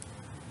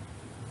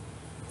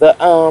the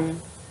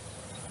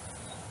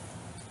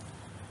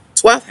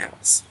 12th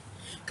house,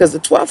 because the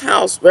 12th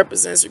house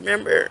represents,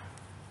 remember,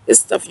 it's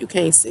stuff you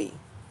can't see.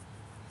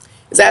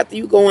 It's after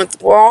you going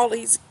through all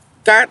these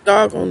god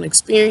doggone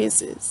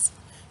experiences,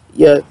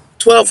 your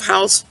 12th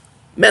house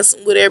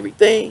messing with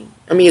everything.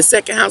 I mean, your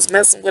second house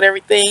messing with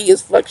everything.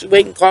 It's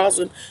fluctuating,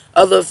 causing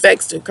other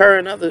effects to occur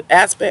in other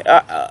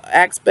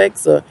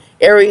aspects or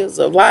areas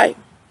of life.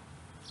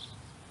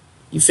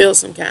 You feel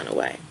some kind of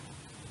way.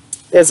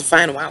 There's a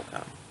final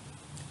outcome.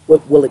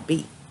 What will it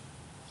be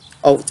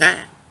over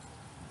time?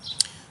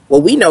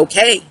 Well, we know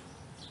Kay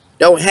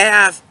don't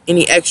have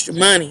any extra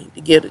money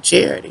to give to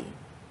charity.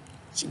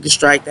 She can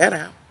strike that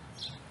out.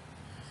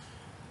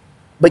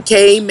 But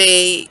Kay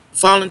may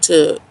fall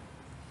into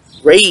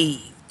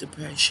grave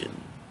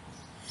depression.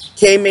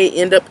 Kay may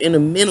end up in a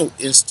mental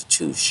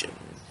institution.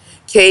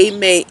 Kay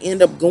may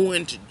end up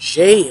going to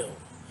jail.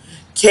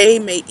 Kay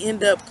may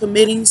end up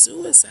committing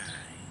suicide.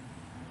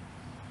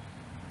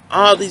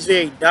 All these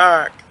very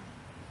dark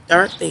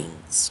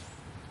things.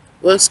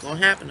 What's going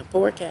to happen to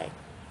poor Kay?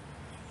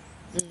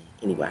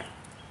 Anyway.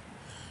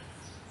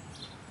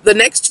 The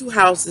next two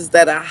houses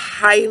that are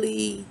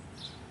highly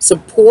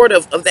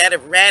supportive of that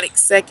erratic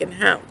second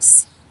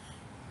house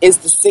is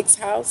the 6th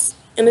house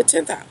and the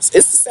 10th house.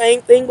 It's the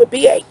same thing with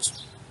BH.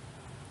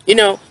 You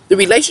know, the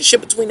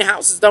relationship between the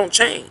houses don't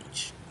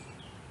change.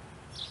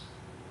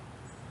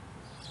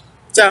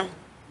 So,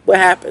 what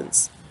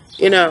happens,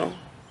 you know,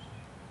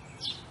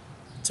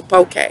 to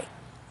poor Kay?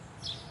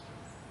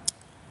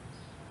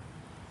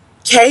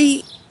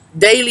 Kay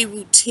daily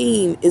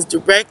routine is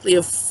directly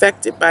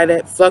affected by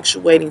that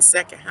fluctuating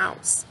second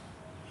house.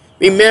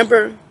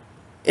 Remember,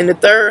 in the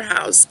 3rd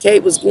house,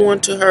 Kay was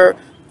going to her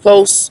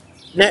close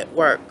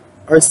network,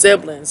 her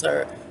siblings,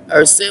 her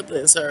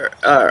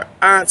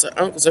aunts, her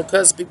uncles, her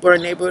cousins, people in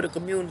her neighborhood, her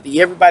community,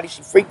 everybody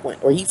she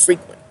frequent or he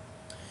frequent,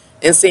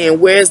 and saying,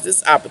 where's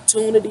this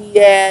opportunity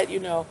at? You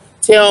know,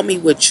 tell me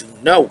what you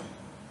know.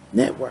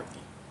 Networking.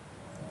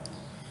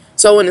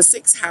 So in the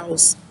 6th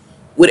house,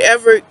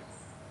 whatever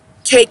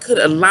Kay could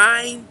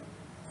align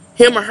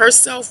him or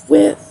herself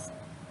with,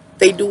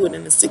 they do it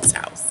in the 6th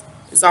house.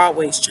 It's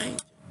always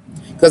changing.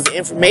 Because the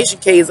information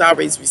Kay is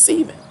always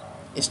receiving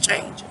is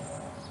changing.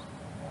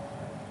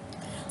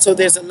 So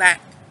there's a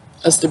lack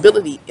of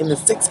stability in the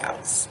 6th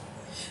house.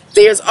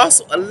 There's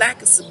also a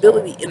lack of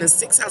stability in the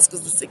 6th house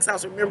because the 6th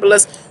house, remember,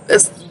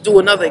 let's do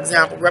another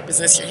example,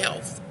 represents your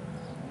health.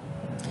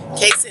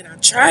 Kay said, I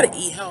try to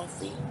eat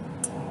healthy.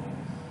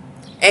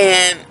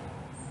 And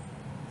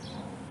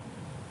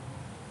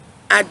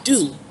I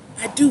do.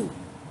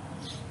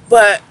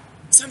 But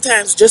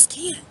sometimes just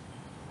can't.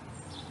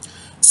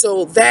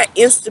 So that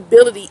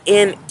instability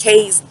in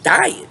Kay's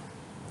diet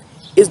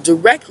is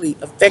directly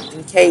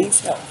affecting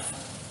Kay's health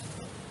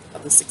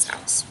of the 6th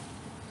house.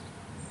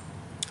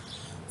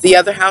 The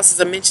other house,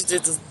 as I mentioned,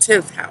 is the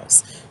 10th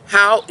house.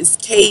 How is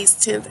Kay's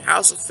 10th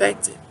house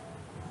affected?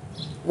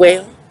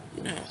 Well,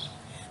 you know,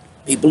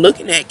 people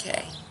looking at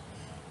Kay.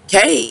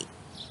 Kay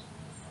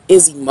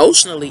is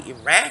emotionally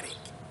erratic.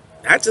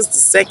 Not just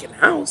the 2nd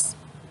house.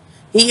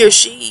 He or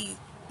she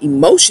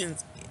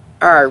emotions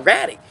are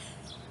erratic.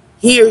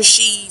 He or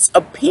she's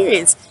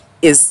appearance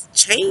is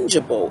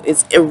changeable.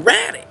 It's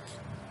erratic.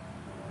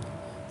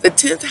 The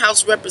 10th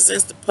house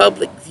represents the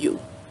public view.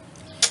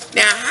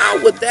 Now,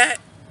 how would that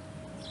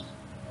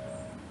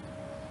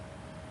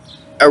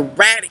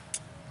erratic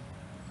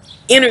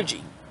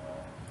energy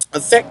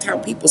affect how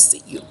people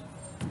see you?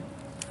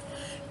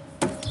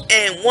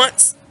 And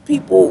once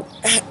people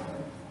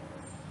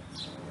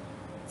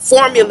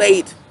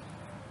formulate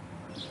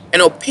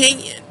an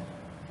opinion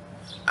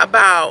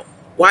about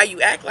why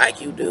you act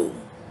like you do,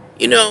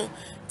 you know,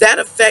 that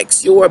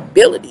affects your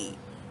ability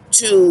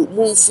to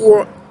move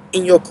forward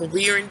in your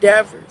career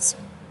endeavors.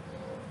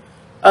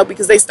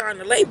 Because they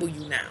starting to label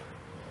you now.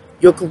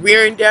 Your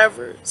career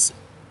endeavors,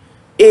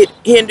 it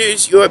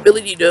hinders your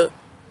ability to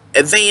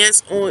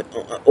advance on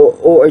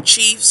or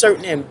achieve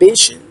certain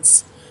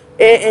ambitions.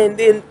 And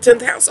then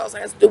 10th house also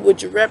has to do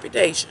with your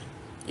reputation,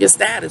 your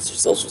status, your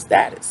social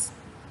status.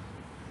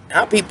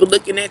 Now people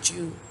looking at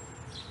you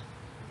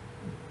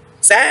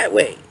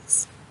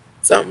sideways.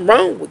 Something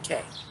wrong with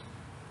Kay.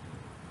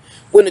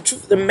 When the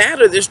truth of the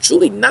matter, there's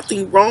truly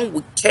nothing wrong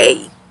with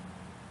Kay.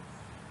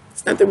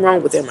 There's nothing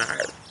wrong with him or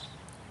her.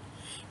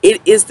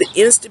 It is the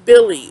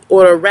instability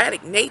or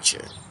erratic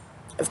nature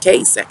of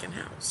Kay's 2nd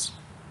house.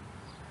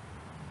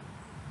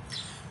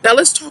 Now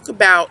let's talk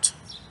about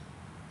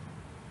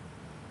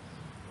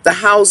the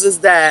houses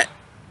that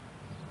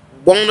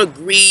won't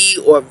agree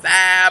or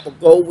vibe or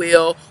go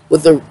well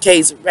with the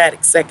Kay's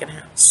erratic 2nd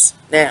house.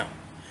 Now,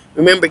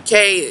 remember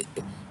Kay,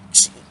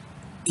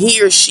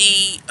 he or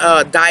she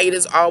diet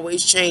is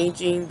always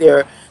changing.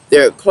 Their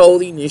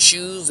clothing and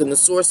shoes and the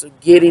source of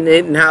getting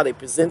it and how they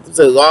present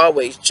themselves is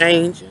always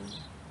changing.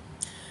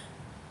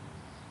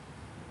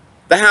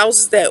 The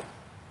houses that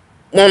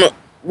want to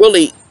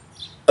really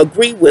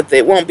agree with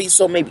it, won't be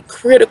so maybe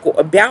critical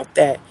about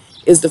that,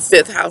 is the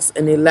 5th house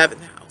and the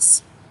 11th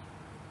house.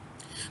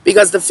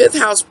 Because the 5th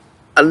house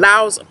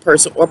allows a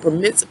person or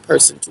permits a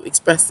person to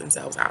express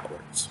themselves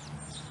outwards.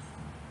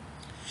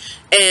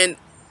 And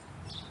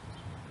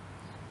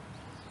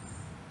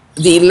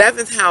the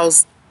 11th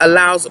house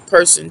allows a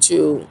person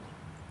to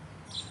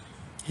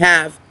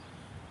have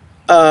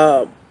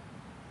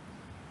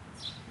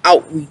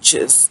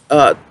outreaches,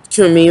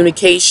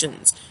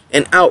 communications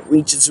and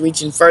outreach is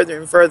reaching further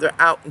and further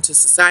out into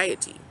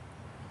society.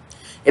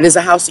 It is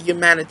a house of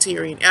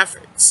humanitarian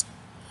efforts.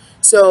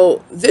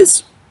 So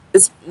this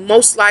is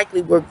most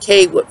likely where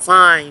Kay would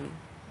find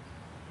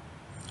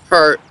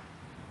her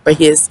or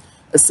his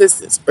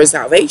assistance or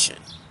salvation.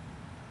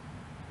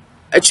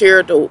 A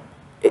charity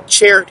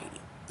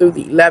through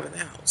the 11th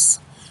house,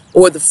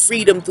 or the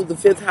freedom through the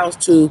 5th house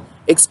to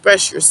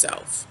express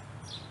yourself.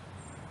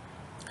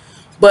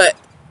 But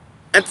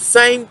at the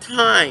same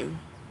time,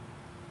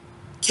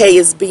 Kay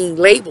is being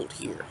labeled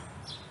here.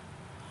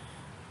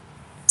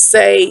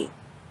 Say,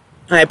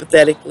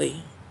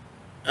 hypothetically,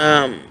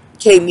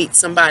 Kay meets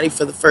somebody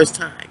for the first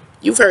time.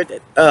 You've heard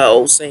that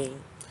old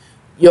saying,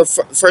 your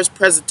first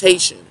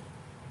presentation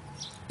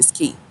is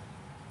key.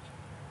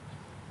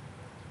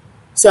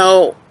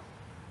 So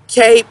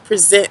Kay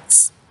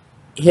presents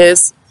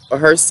his or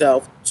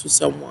herself to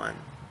someone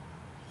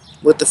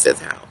with the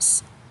 5th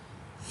house,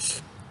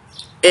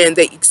 and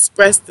they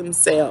express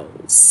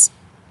themselves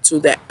to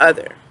that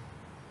other.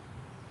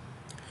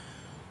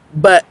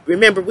 But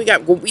remember, we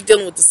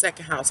dealing with the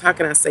 2nd house. How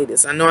can I say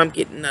this? I know I'm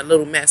getting a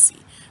little messy.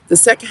 The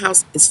 2nd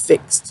house is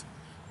fixed.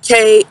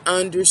 Kay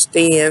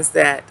understands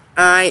that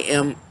I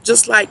am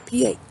just like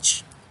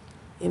PH.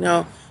 You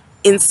know,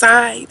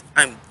 inside,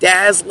 I'm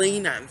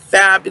dazzling, I'm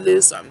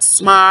fabulous, I'm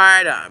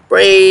smart, I'm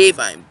brave,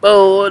 I'm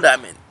bold,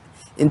 I'm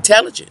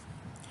intelligent.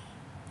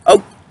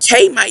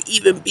 Kay might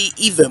even be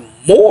even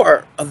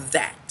more of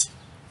that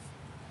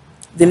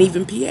than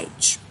even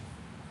PH.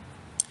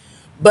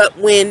 But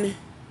when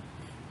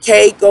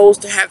Kay goes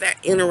to have that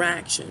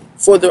interaction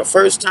for the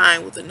first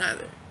time with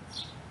another,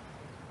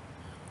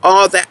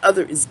 all that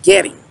other is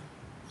getting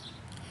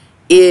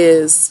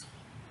is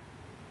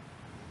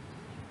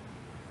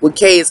what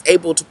Kay is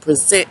able to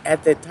present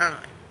at that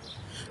time.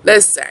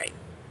 Let's say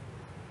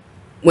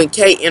when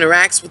Kay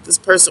interacts with this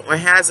person or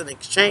has an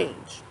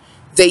exchange,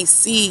 they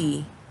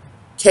see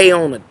Kay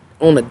on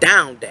a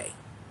down day.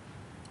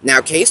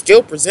 Now Kay's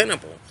still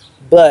presentable,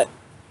 but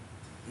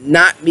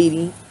not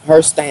meeting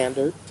her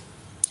standard.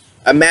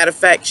 A matter of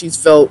fact,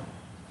 she's felt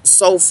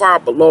so far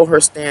below her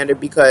standard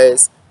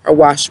because her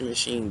washing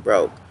machine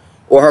broke,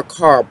 or her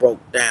car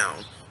broke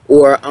down,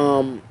 or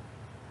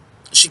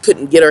she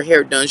couldn't get her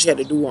hair done. She had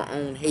to do her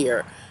own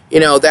hair, you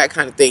know, that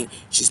kind of thing.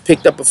 She's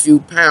picked up a few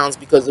pounds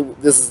because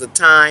this is the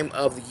time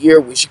of the year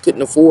where she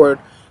couldn't afford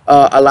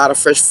a lot of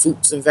fresh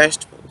fruits and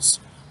vegetables.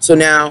 So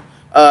now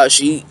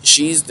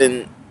she's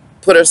then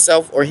put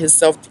herself or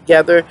himself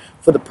together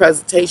for the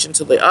presentation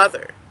to the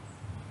other.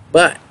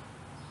 But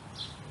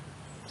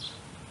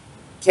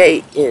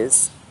Kay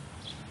is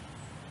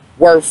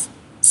worth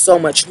so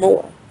much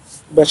more,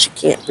 but she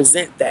can't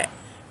present that.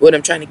 What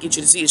I'm trying to get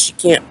you to see is she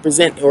can't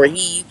present, or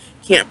he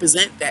can't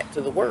present that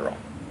to the world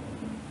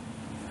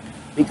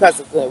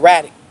because of the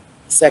erratic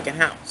 2nd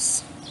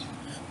house.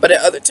 But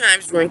at other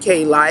times during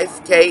Kay's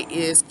life, Kay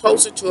is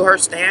closer to her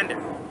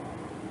standard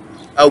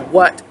of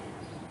what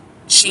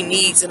she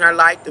needs in her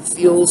life to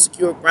feel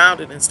secure,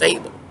 grounded, and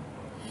stable.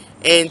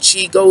 And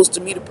she goes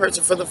to meet a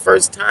person for the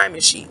first time,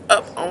 and she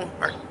up on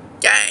her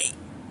game.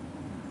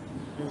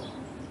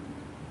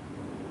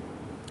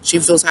 She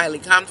feels highly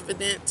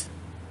confident.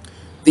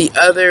 The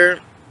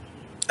other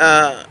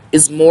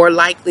is more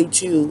likely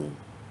to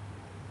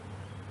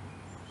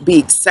be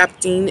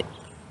accepting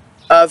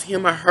of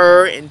him or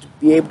her and to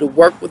be able to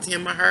work with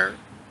him or her.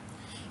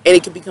 And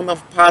it can become a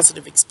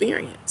positive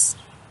experience.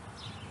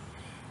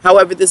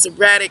 However, this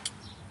erratic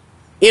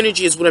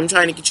energy is what I'm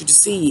trying to get you to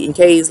see in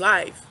Kay's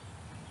life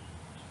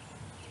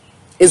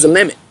is a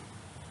limit.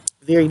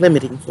 Very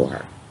limiting for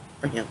her,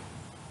 for him.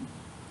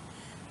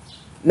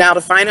 Now,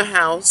 the final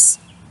house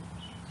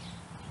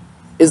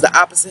is the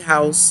opposite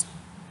house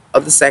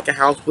of the 2nd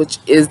house, which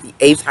is the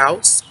 8th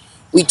house.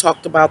 We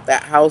talked about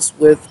that house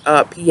with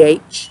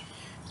PH,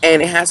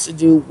 and it has to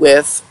do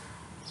with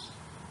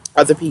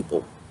other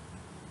people.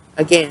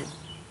 Again,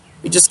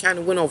 we just kind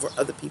of went over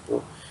other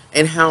people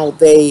and how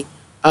they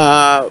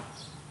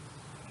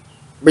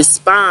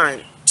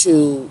respond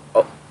to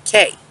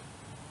Kay.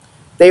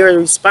 They are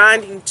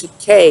responding to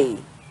Kay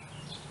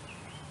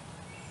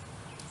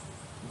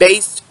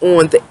based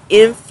on the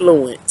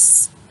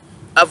influence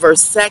of her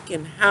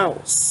 2nd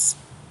house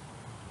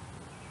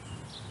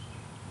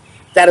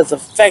that is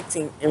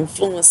affecting,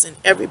 influencing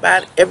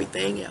everybody,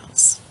 everything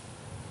else.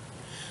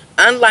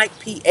 Unlike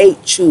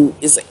PH, who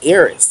is an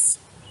heiress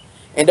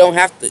and don't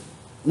have to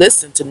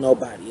listen to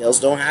nobody else,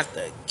 don't have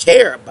to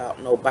care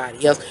about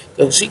nobody else,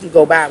 because she can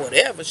go buy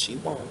whatever she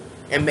wants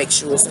and make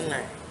sure it's in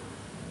line.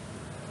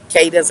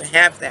 Kay doesn't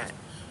have that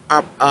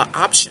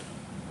option.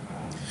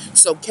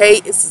 So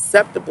Kay is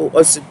susceptible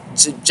or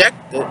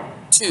subjected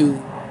to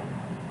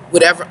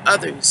whatever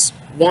others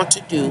want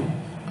to do,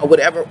 or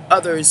whatever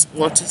others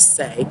want to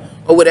say,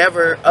 or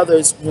whatever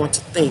others want to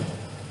think.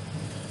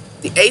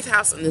 The 8th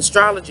house in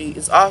astrology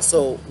is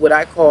also what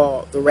I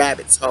call the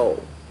rabbit's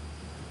hole.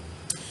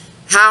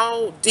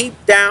 How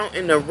deep down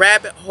in the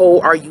rabbit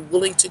hole are you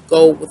willing to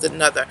go with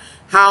another?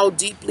 How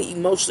deeply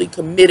emotionally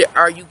committed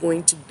are you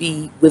going to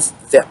be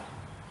with them?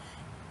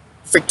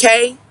 For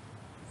Kay,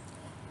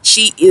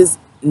 she is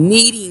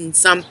needing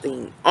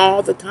something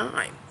all the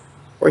time,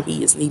 or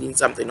he is needing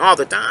something all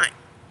the time.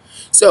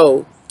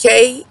 So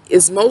K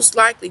is most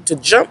likely to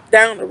jump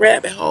down the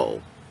rabbit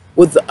hole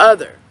with the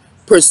other,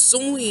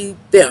 pursuing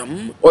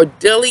them or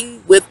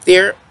dealing with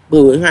their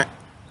boo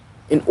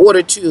in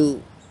order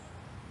to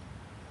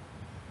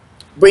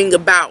bring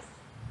about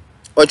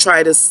or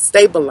try to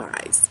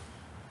stabilize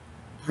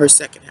her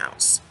second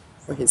house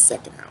or his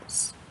second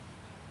house.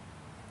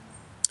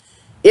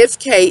 If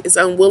K is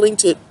unwilling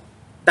to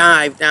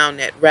dive down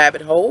that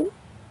rabbit hole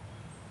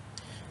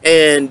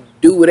and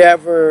do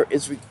whatever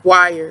is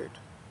required,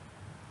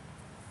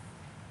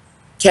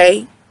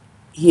 K,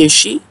 he or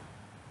she,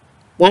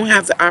 won't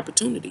have the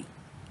opportunity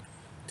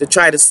to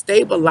try to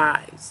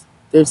stabilize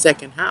their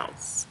second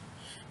house.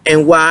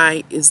 And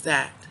why is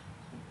that?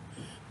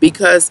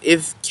 Because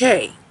if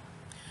K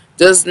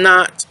does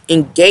not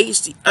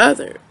engage the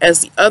other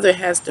as the other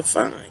has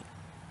defined,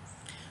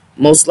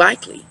 most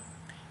likely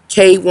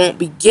K won't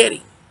be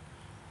getting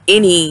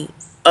any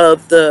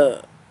of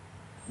the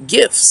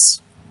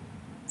gifts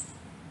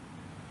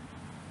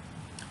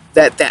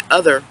that that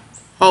other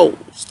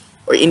holds,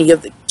 or any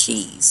of the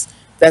keys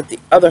that the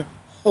other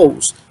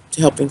holds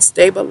to helping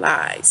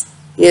stabilize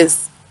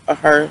his or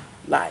her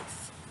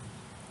life.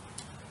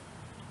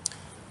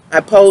 I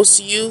pose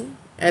to you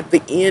at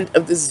the end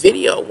of this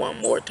video one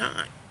more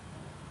time.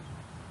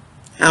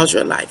 How's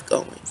your life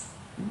going?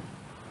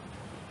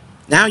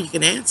 Now you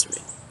can answer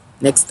it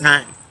next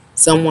time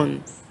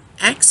someone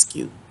asks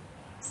you,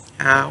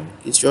 how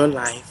is your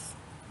life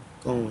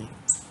going?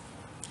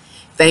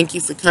 Thank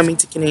you for coming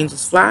to Can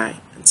Angels Fly.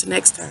 Until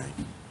next time,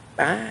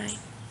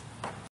 bye.